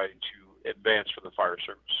we try to advance for the fire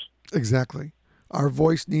service. Exactly. Our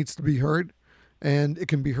voice needs to be heard, and it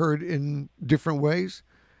can be heard in different ways.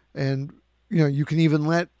 And you can even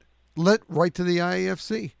let write to the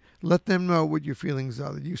IAFC. Let them know what your feelings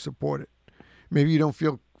are, that you support it. Maybe you don't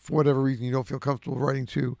feel, for whatever reason, you don't feel comfortable writing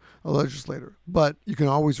to a legislator, but you can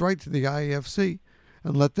always write to the IAFC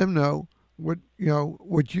and let them know what you're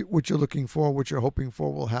looking for, what you're hoping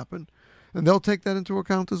for will happen, and they'll take that into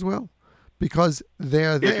account as well, because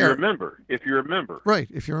they're there. If you're a member, right?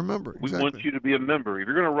 If you're a member, we exactly. want you to be a member. If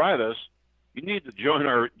you're going to write us, you need to join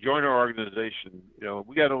our organization.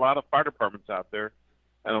 We got a lot of fire departments out there,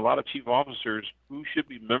 and a lot of chief officers who should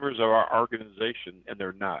be members of our organization, and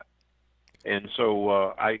they're not. And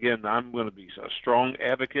so, I'm going to be a strong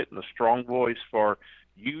advocate and a strong voice for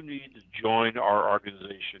you need to join our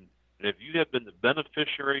organization. And if you have been the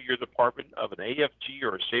beneficiary of your department of an AFG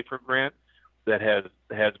or a SAFER grant that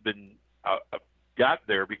has been got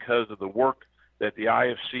there because of the work that the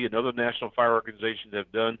IFC and other national fire organizations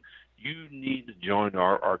have done, you need to join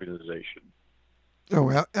our organization.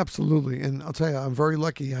 Oh, absolutely. And I'll tell you, I'm very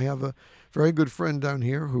lucky. I have a very good friend down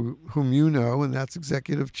here whom you know, and that's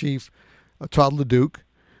Executive Chief Todd LeDuc.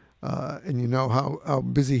 And you know how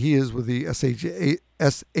busy he is with the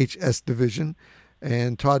SHS division.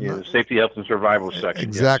 And Todd, the Safety, Health, and Survival section.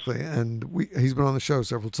 Exactly. Yes. And he's been on the show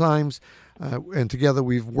several times. And together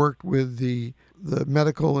we've worked with the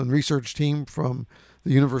medical and research team from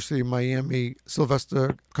the University of Miami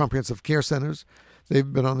Sylvester Comprehensive Care Centers.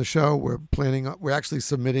 They've been on the show. We're actually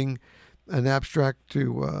submitting an abstract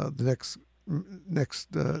to the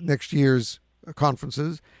next year's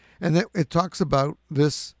conferences. And it talks about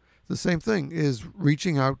this. The same thing is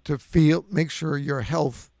reaching out to make sure your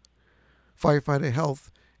health, firefighter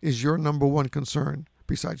health, is your number one concern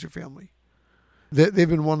besides your family. They've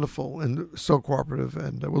been wonderful and so cooperative,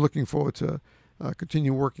 and we're looking forward to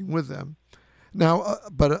continue working with them. Now,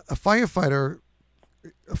 but a firefighter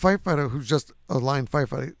who's just a line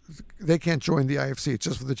firefighter, they can't join the IFC. It's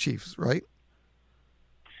just for the chiefs, right?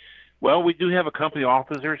 Well, we do have a company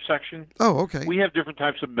officer section. Oh, okay. We have different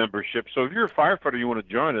types of membership. So if you're a firefighter, you want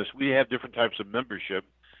to join us, we have different types of membership,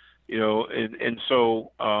 and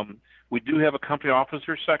so we do have a company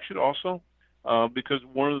officer section also. because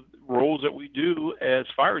one of the roles that we do as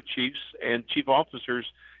fire chiefs and chief officers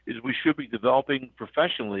is we should be developing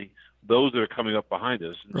professionally those that are coming up behind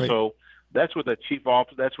us. And Right. so that's what that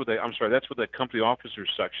that's what that company officer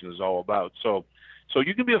section is all about. So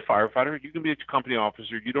you can be a firefighter, you can be a company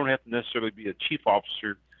officer. You don't have to necessarily be a chief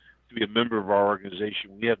officer to be a member of our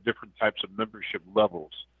organization. We have different types of membership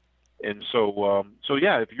levels. And so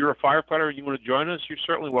yeah, if you're a firefighter and you want to join us, you're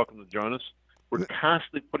certainly welcome to join us. We're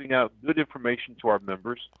constantly putting out good information to our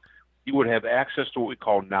members. You would have access to what we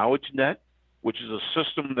call KnowledgeNet, which is a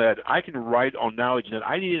system that I can write on KnowledgeNet.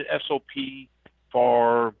 I need an SOP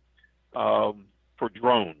for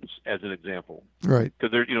drones, as an example, Right.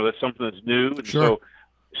 because that's something that's new. And Sure. so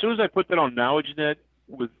as soon as I put that on KnowledgeNet,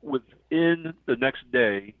 within the next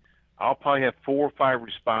day, I'll probably have 4 or 5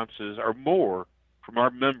 responses or more from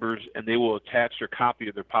our members, and they will attach their copy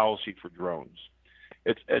of their policy for drones.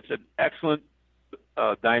 It's an excellent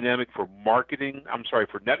dynamic for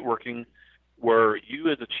networking, where you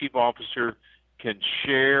as a chief officer can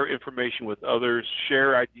share information with others,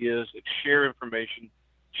 share ideas, share information,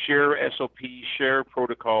 share SOPs, share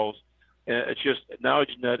protocols. And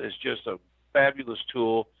KnowledgeNet is just a fabulous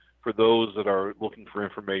tool for those that are looking for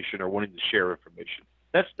information or wanting to share information.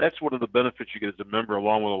 That's one of the benefits you get as a member,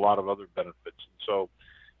 along with a lot of other benefits. So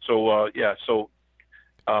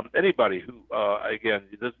anybody who, again,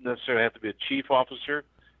 it doesn't necessarily have to be a chief officer,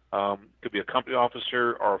 could be a company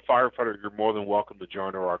officer or a firefighter. You're more than welcome to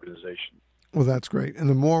join our organization. Well, that's great. And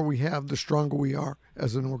the more we have, the stronger we are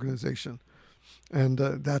as an organization. And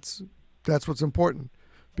that's what's important,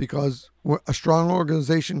 because a strong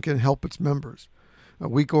organization can help its members. A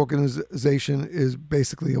weak organization is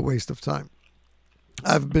basically a waste of time.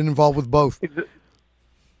 I've been involved with both.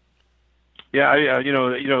 Yeah,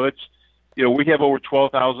 we have over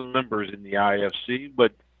 12,000 members in the IFC,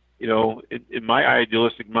 but in my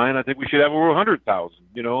idealistic mind, I think we should have over 100,000.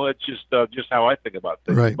 It's just how I think about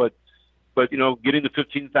things. Right. But getting to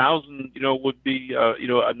 15,000, would be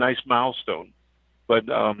a nice milestone. But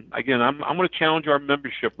again, I'm going to challenge our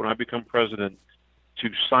membership when I become president to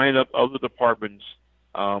sign up other departments,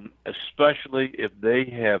 especially if they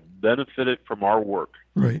have benefited from our work.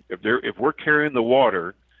 Right. If we're carrying the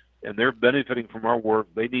water and they're benefiting from our work,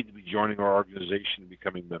 they need to be joining our organization and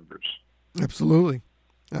becoming members. Absolutely.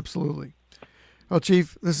 Well,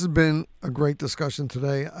 Chief, this has been a great discussion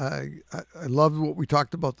today. I love what we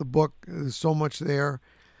talked about the book. There's so much there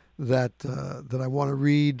that I want to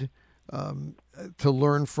read, to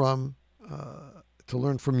learn from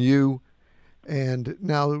you. And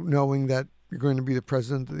now knowing that you're going to be the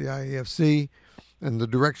president of the IAFC and the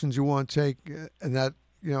directions you want to take, and that,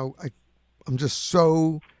 I'm just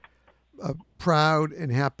so proud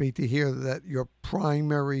and happy to hear that your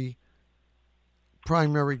primary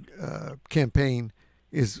campaign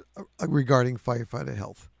is regarding firefighter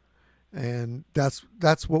health, and that's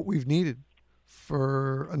what we've needed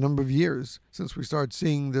for a number of years since we started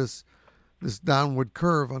seeing this downward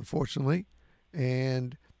curve, unfortunately,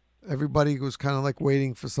 and everybody was kind of like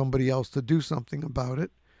waiting for somebody else to do something about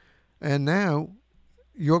it, and now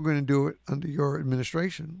you're going to do it under your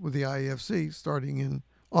administration with the IAFC starting in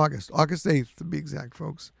August 8th to be exact,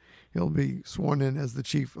 folks. He'll be sworn in as the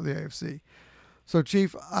chief of the IAFC. So,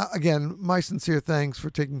 Chief, again, my sincere thanks for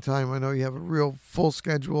taking time. I know you have a real full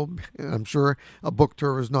schedule, and I'm sure a book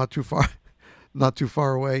tour is not too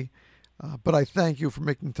far away. But I thank you for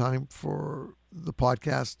making time for the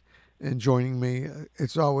podcast and joining me.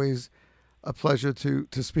 It's always a pleasure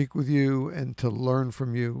to speak with you and to learn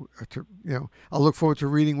from you. I'll look forward to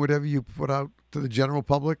reading whatever you put out to the general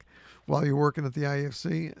public while you're working at the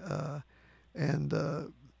IFC, and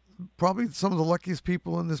probably some of the luckiest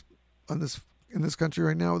people in this country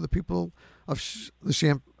right now are the people of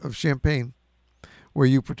Champaign, where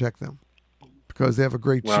you protect them, because they have a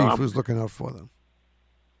great chief who's looking out for them.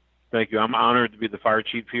 Thank you. I'm honored to be the fire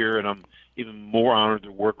chief here, and I'm even more honored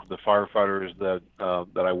to work with the firefighters that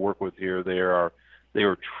I work with here. They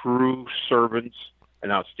are true servants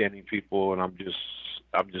and outstanding people, and I'm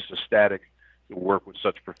just ecstatic to work with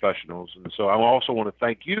such professionals. And so I also want to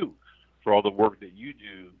thank you for all the work that you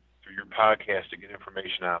do through your podcast to get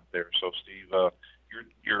information out there. So, Steve,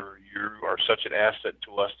 you are such an asset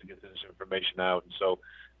to us to get this information out. And so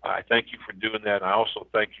I thank you for doing that. And I also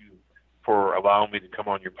thank you for allowing me to come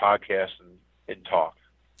on your podcast and talk.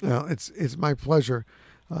 It's my pleasure.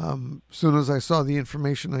 Soon as I saw the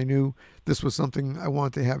information, I knew this was something I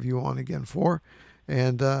wanted to have you on again for.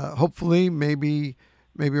 And hopefully, maybe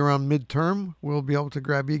around midterm, we'll be able to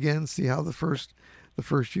grab you again, see how the first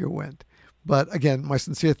year went. But again, my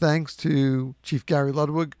sincere thanks to Chief Gary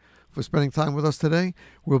Ludwig for spending time with us today.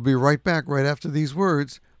 We'll be right back right after these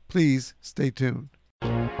words. Please stay tuned.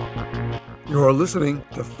 You're listening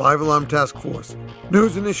to 5 Alarm Task Force,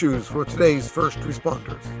 news and issues for today's first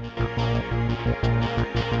responders.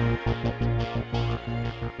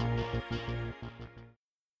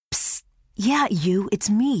 Psst. Yeah, you, it's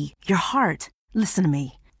me, your heart. Listen to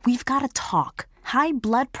me. We've got to talk. High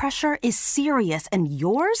blood pressure is serious, and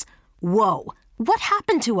yours? Whoa. What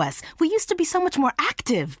happened to us? We used to be so much more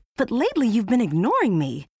active. But lately, you've been ignoring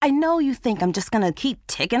me. I know you think I'm just gonna keep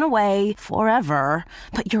ticking away forever,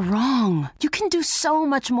 but you're wrong. You can do so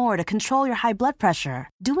much more to control your high blood pressure.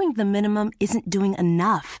 Doing the minimum isn't doing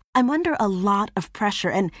enough. I'm under a lot of pressure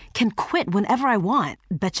and can quit whenever I want.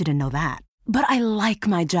 Bet you didn't know that. But I like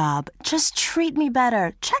my job. Just treat me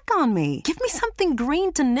better. Check on me. Give me something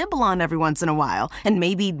green to nibble on every once in a while. And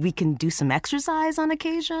maybe we can do some exercise on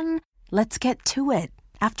occasion. Let's get to it.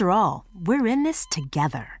 After all, we're in this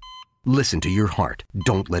together. Listen to your heart.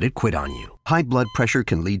 Don't let it quit on you. High blood pressure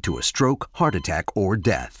can lead to a stroke, heart attack, or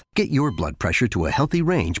death. Get your blood pressure to a healthy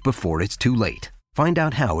range before it's too late. Find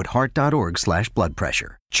out how at heart.org/blood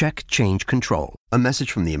pressure. Check, change, control. A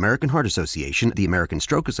message from the American Heart Association, the American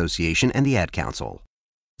Stroke Association, and the Ad Council.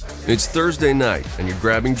 It's Thursday night, and you're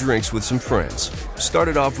grabbing drinks with some friends.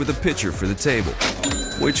 Started off with a pitcher for the table,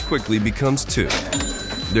 which quickly becomes two.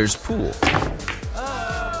 There's pool.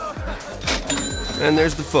 And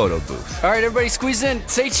there's the photo booth. All right, everybody squeeze in.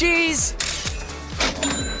 Say cheese!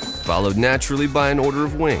 Followed naturally by an order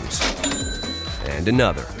of wings. And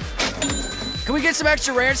another. Can we get some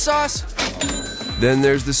extra ranch sauce? Then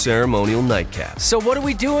there's the ceremonial nightcap. So what are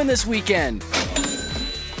we doing this weekend?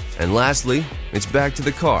 And lastly, it's back to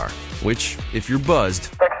the car, which, if you're buzzed,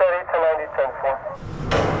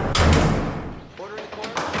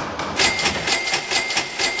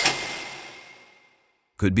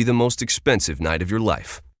 could be the most expensive night of your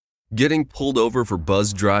life. Getting pulled over for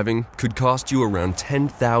buzz driving could cost you around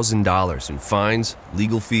 $10,000 in fines,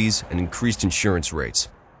 legal fees, and increased insurance rates.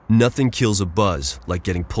 Nothing kills a buzz like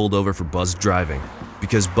getting pulled over for buzz driving,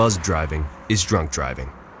 because buzz driving is drunk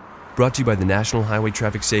driving. Brought to you by the National Highway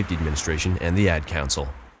Traffic Safety Administration and the Ad Council.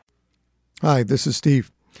 Hi, this is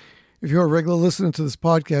Steve. If you're a regular listener to this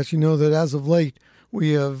podcast, you know that as of late,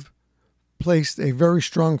 we have placed a very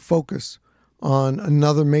strong focus on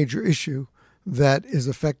another major issue that is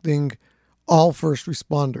affecting all first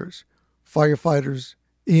responders, firefighters,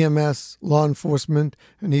 EMS, law enforcement,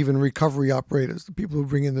 and even recovery operators, the people who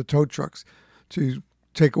bring in the tow trucks to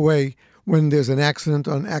take away when there's an accident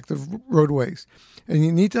on active roadways. And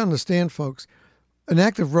you need to understand, folks, an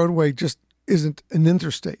active roadway just isn't an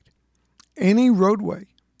interstate. Any roadway,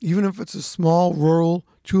 even if it's a small rural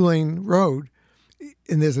 2-lane road,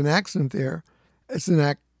 and there's an accident there, it's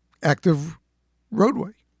an active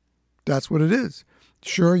roadway. That's what it is.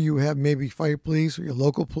 Sure, you have maybe fire police or your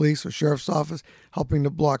local police or sheriff's office helping to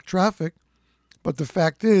block traffic, but the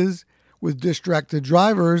fact is, with distracted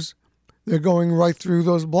drivers, they're going right through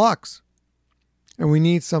those blocks. And we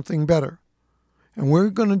need something better. And we're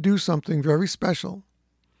going to do something very special.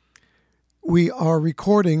 We are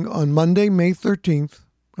recording on Monday, May 13th,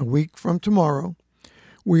 a week from tomorrow.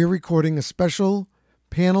 We are recording a special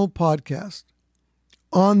panel podcast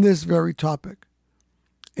on this very topic.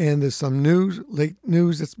 And there's some late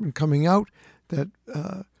news that's been coming out that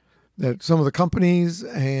some of the companies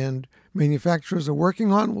and manufacturers are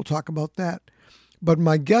working on. We'll talk about that. But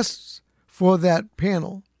my guests for that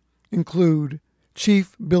panel include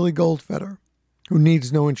Chief Billy Goldfeder, who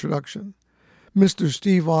needs no introduction, Mr.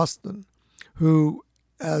 Steve Austin, who,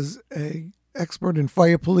 as an expert in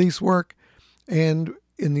fire police work and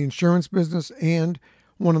in the insurance business, and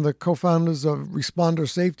one of the co-founders of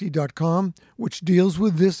ResponderSafety.com, which deals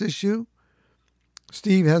with this issue.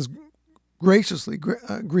 Steve has graciously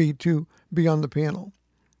agreed to be on the panel.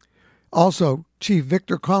 Also, Chief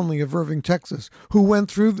Victor Conley of Irving, Texas, who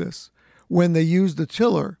went through this when they used the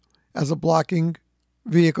tiller as a blocking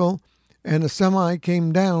vehicle, and a semi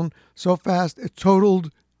came down so fast it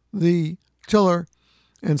totaled the tiller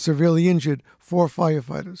and severely injured 4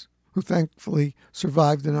 firefighters, who thankfully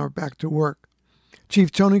survived and are back to work. Chief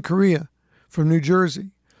Tony Correa from New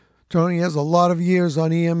Jersey. Tony has a lot of years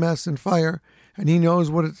on EMS and fire, and he knows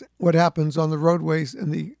what happens on the roadways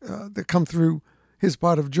and that come through his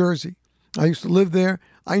part of Jersey. I used to live there.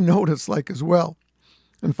 I know what it's like as well.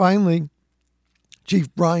 And finally, Chief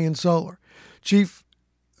Brian Solar. Chief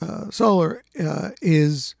Solar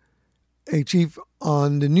is a chief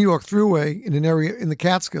on the New York Thruway in an area in the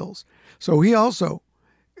Catskills. So he also,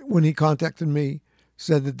 when he contacted me,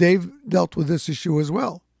 said that they've dealt with this issue as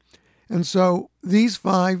well. And so these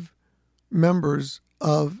 5 members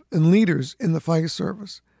and leaders in the fire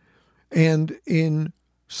service and in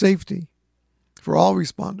safety for all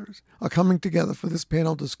responders are coming together for this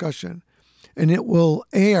panel discussion. And it will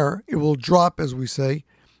drop, as we say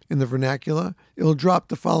in the vernacular, it will drop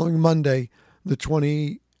the following Monday, the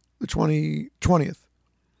 20th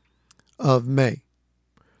of May.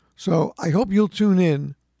 So I hope you'll tune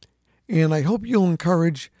in, and I hope you'll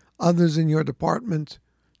encourage others in your department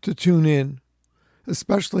to tune in,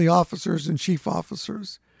 especially officers and chief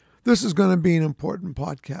officers. This is going to be an important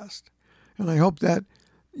podcast, and I hope that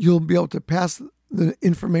you'll be able to pass the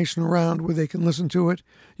information around where they can listen to it.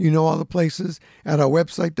 You know all the places at our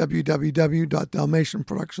website,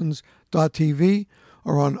 www.dalmatianproductions.tv,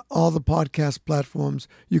 or on all the podcast platforms.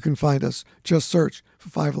 You can find us. Just search for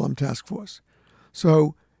 5 Alarm Task Force.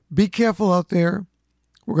 So be careful out there.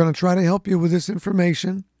 We're going to try to help you with this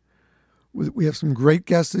information. We have some great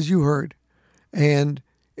guests, as you heard, and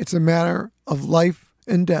it's a matter of life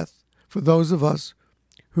and death for those of us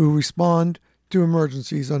who respond to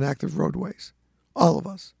emergencies on active roadways. All of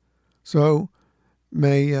us. So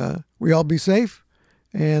may we all be safe,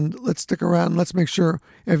 and let's stick around. Let's make sure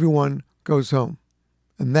everyone goes home.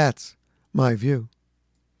 And that's my view.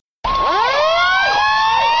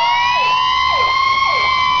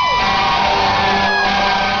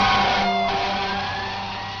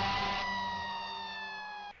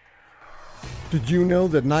 Did you know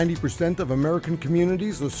that 90% of American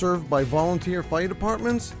communities are served by volunteer fire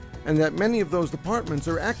departments, and that many of those departments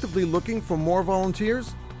are actively looking for more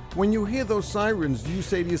volunteers? When you hear those sirens, do you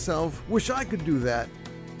say to yourself, "Wish I could do that"?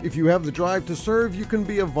 If you have the drive to serve, you can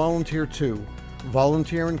be a volunteer too.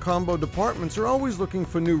 Volunteer and combo departments are always looking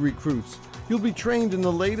for new recruits. You'll be trained in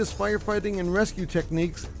the latest firefighting and rescue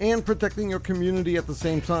techniques and protecting your community at the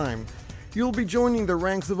same time. You'll be joining the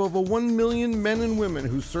ranks of over 1 million men and women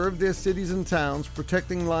who serve their cities and towns,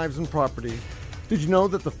 protecting lives and property. Did you know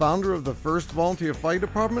that the founder of the first volunteer fire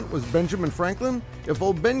department was Benjamin Franklin? If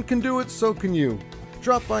old Ben can do it, so can you.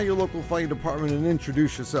 Drop by your local fire department and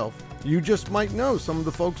introduce yourself. You just might know some of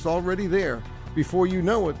the folks already there. Before you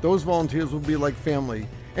know it, those volunteers will be like family.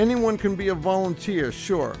 Anyone can be a volunteer,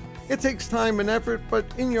 sure. It takes time and effort, but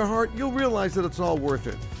in your heart, you'll realize that it's all worth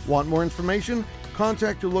it. Want more information?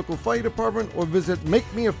 Contact your local fire department or visit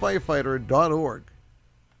makemeafirefighter.org.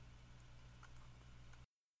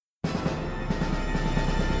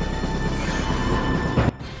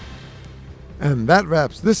 And that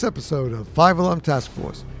wraps this episode of 5 Alarm Task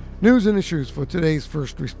Force, news and issues for today's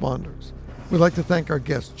first responders. We'd like to thank our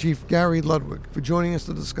guest, Chief Gary Ludwig, for joining us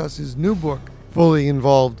to discuss his new book, Fully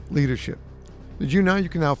Involved Leadership. Did you know you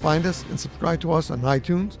can now find us and subscribe to us on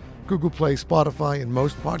iTunes, Google Play, Spotify, and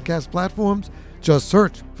most podcast platforms? Just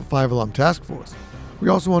search for 5 Alarm Task Force. We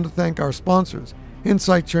also want to thank our sponsors,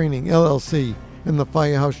 Insight Training, LLC, and the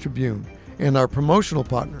Firehouse Tribune, and our promotional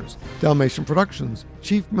partners, Dalmatian Productions,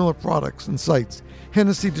 Chief Miller Products and Sites,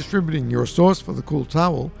 Hennessy Distributing, your source for the cool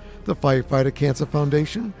towel, the Firefighter Cancer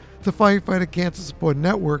Foundation, the Firefighter Cancer Support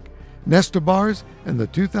Network, Nestor Bars, and the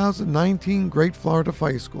 2019 Great Florida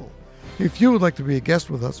Fire School. If you would like to be a guest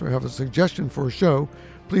with us or have a suggestion for a show,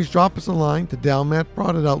 please drop us a line to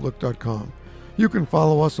dalmatprod@outlook.com. You can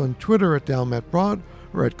follow us on Twitter at dalmatprod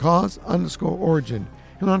or at cause_origin,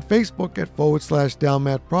 and on Facebook at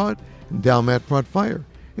 /dalmatprod and dalmatprodfire,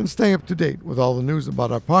 and stay up to date with all the news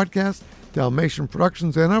about our podcast, Dalmatian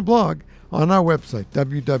Productions, and our blog on our website,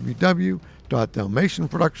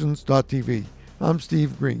 www.dalmatianproductions.tv. I'm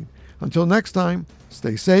Steve Green. Until next time,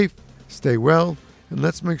 stay safe, stay well, and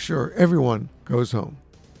let's make sure everyone goes home.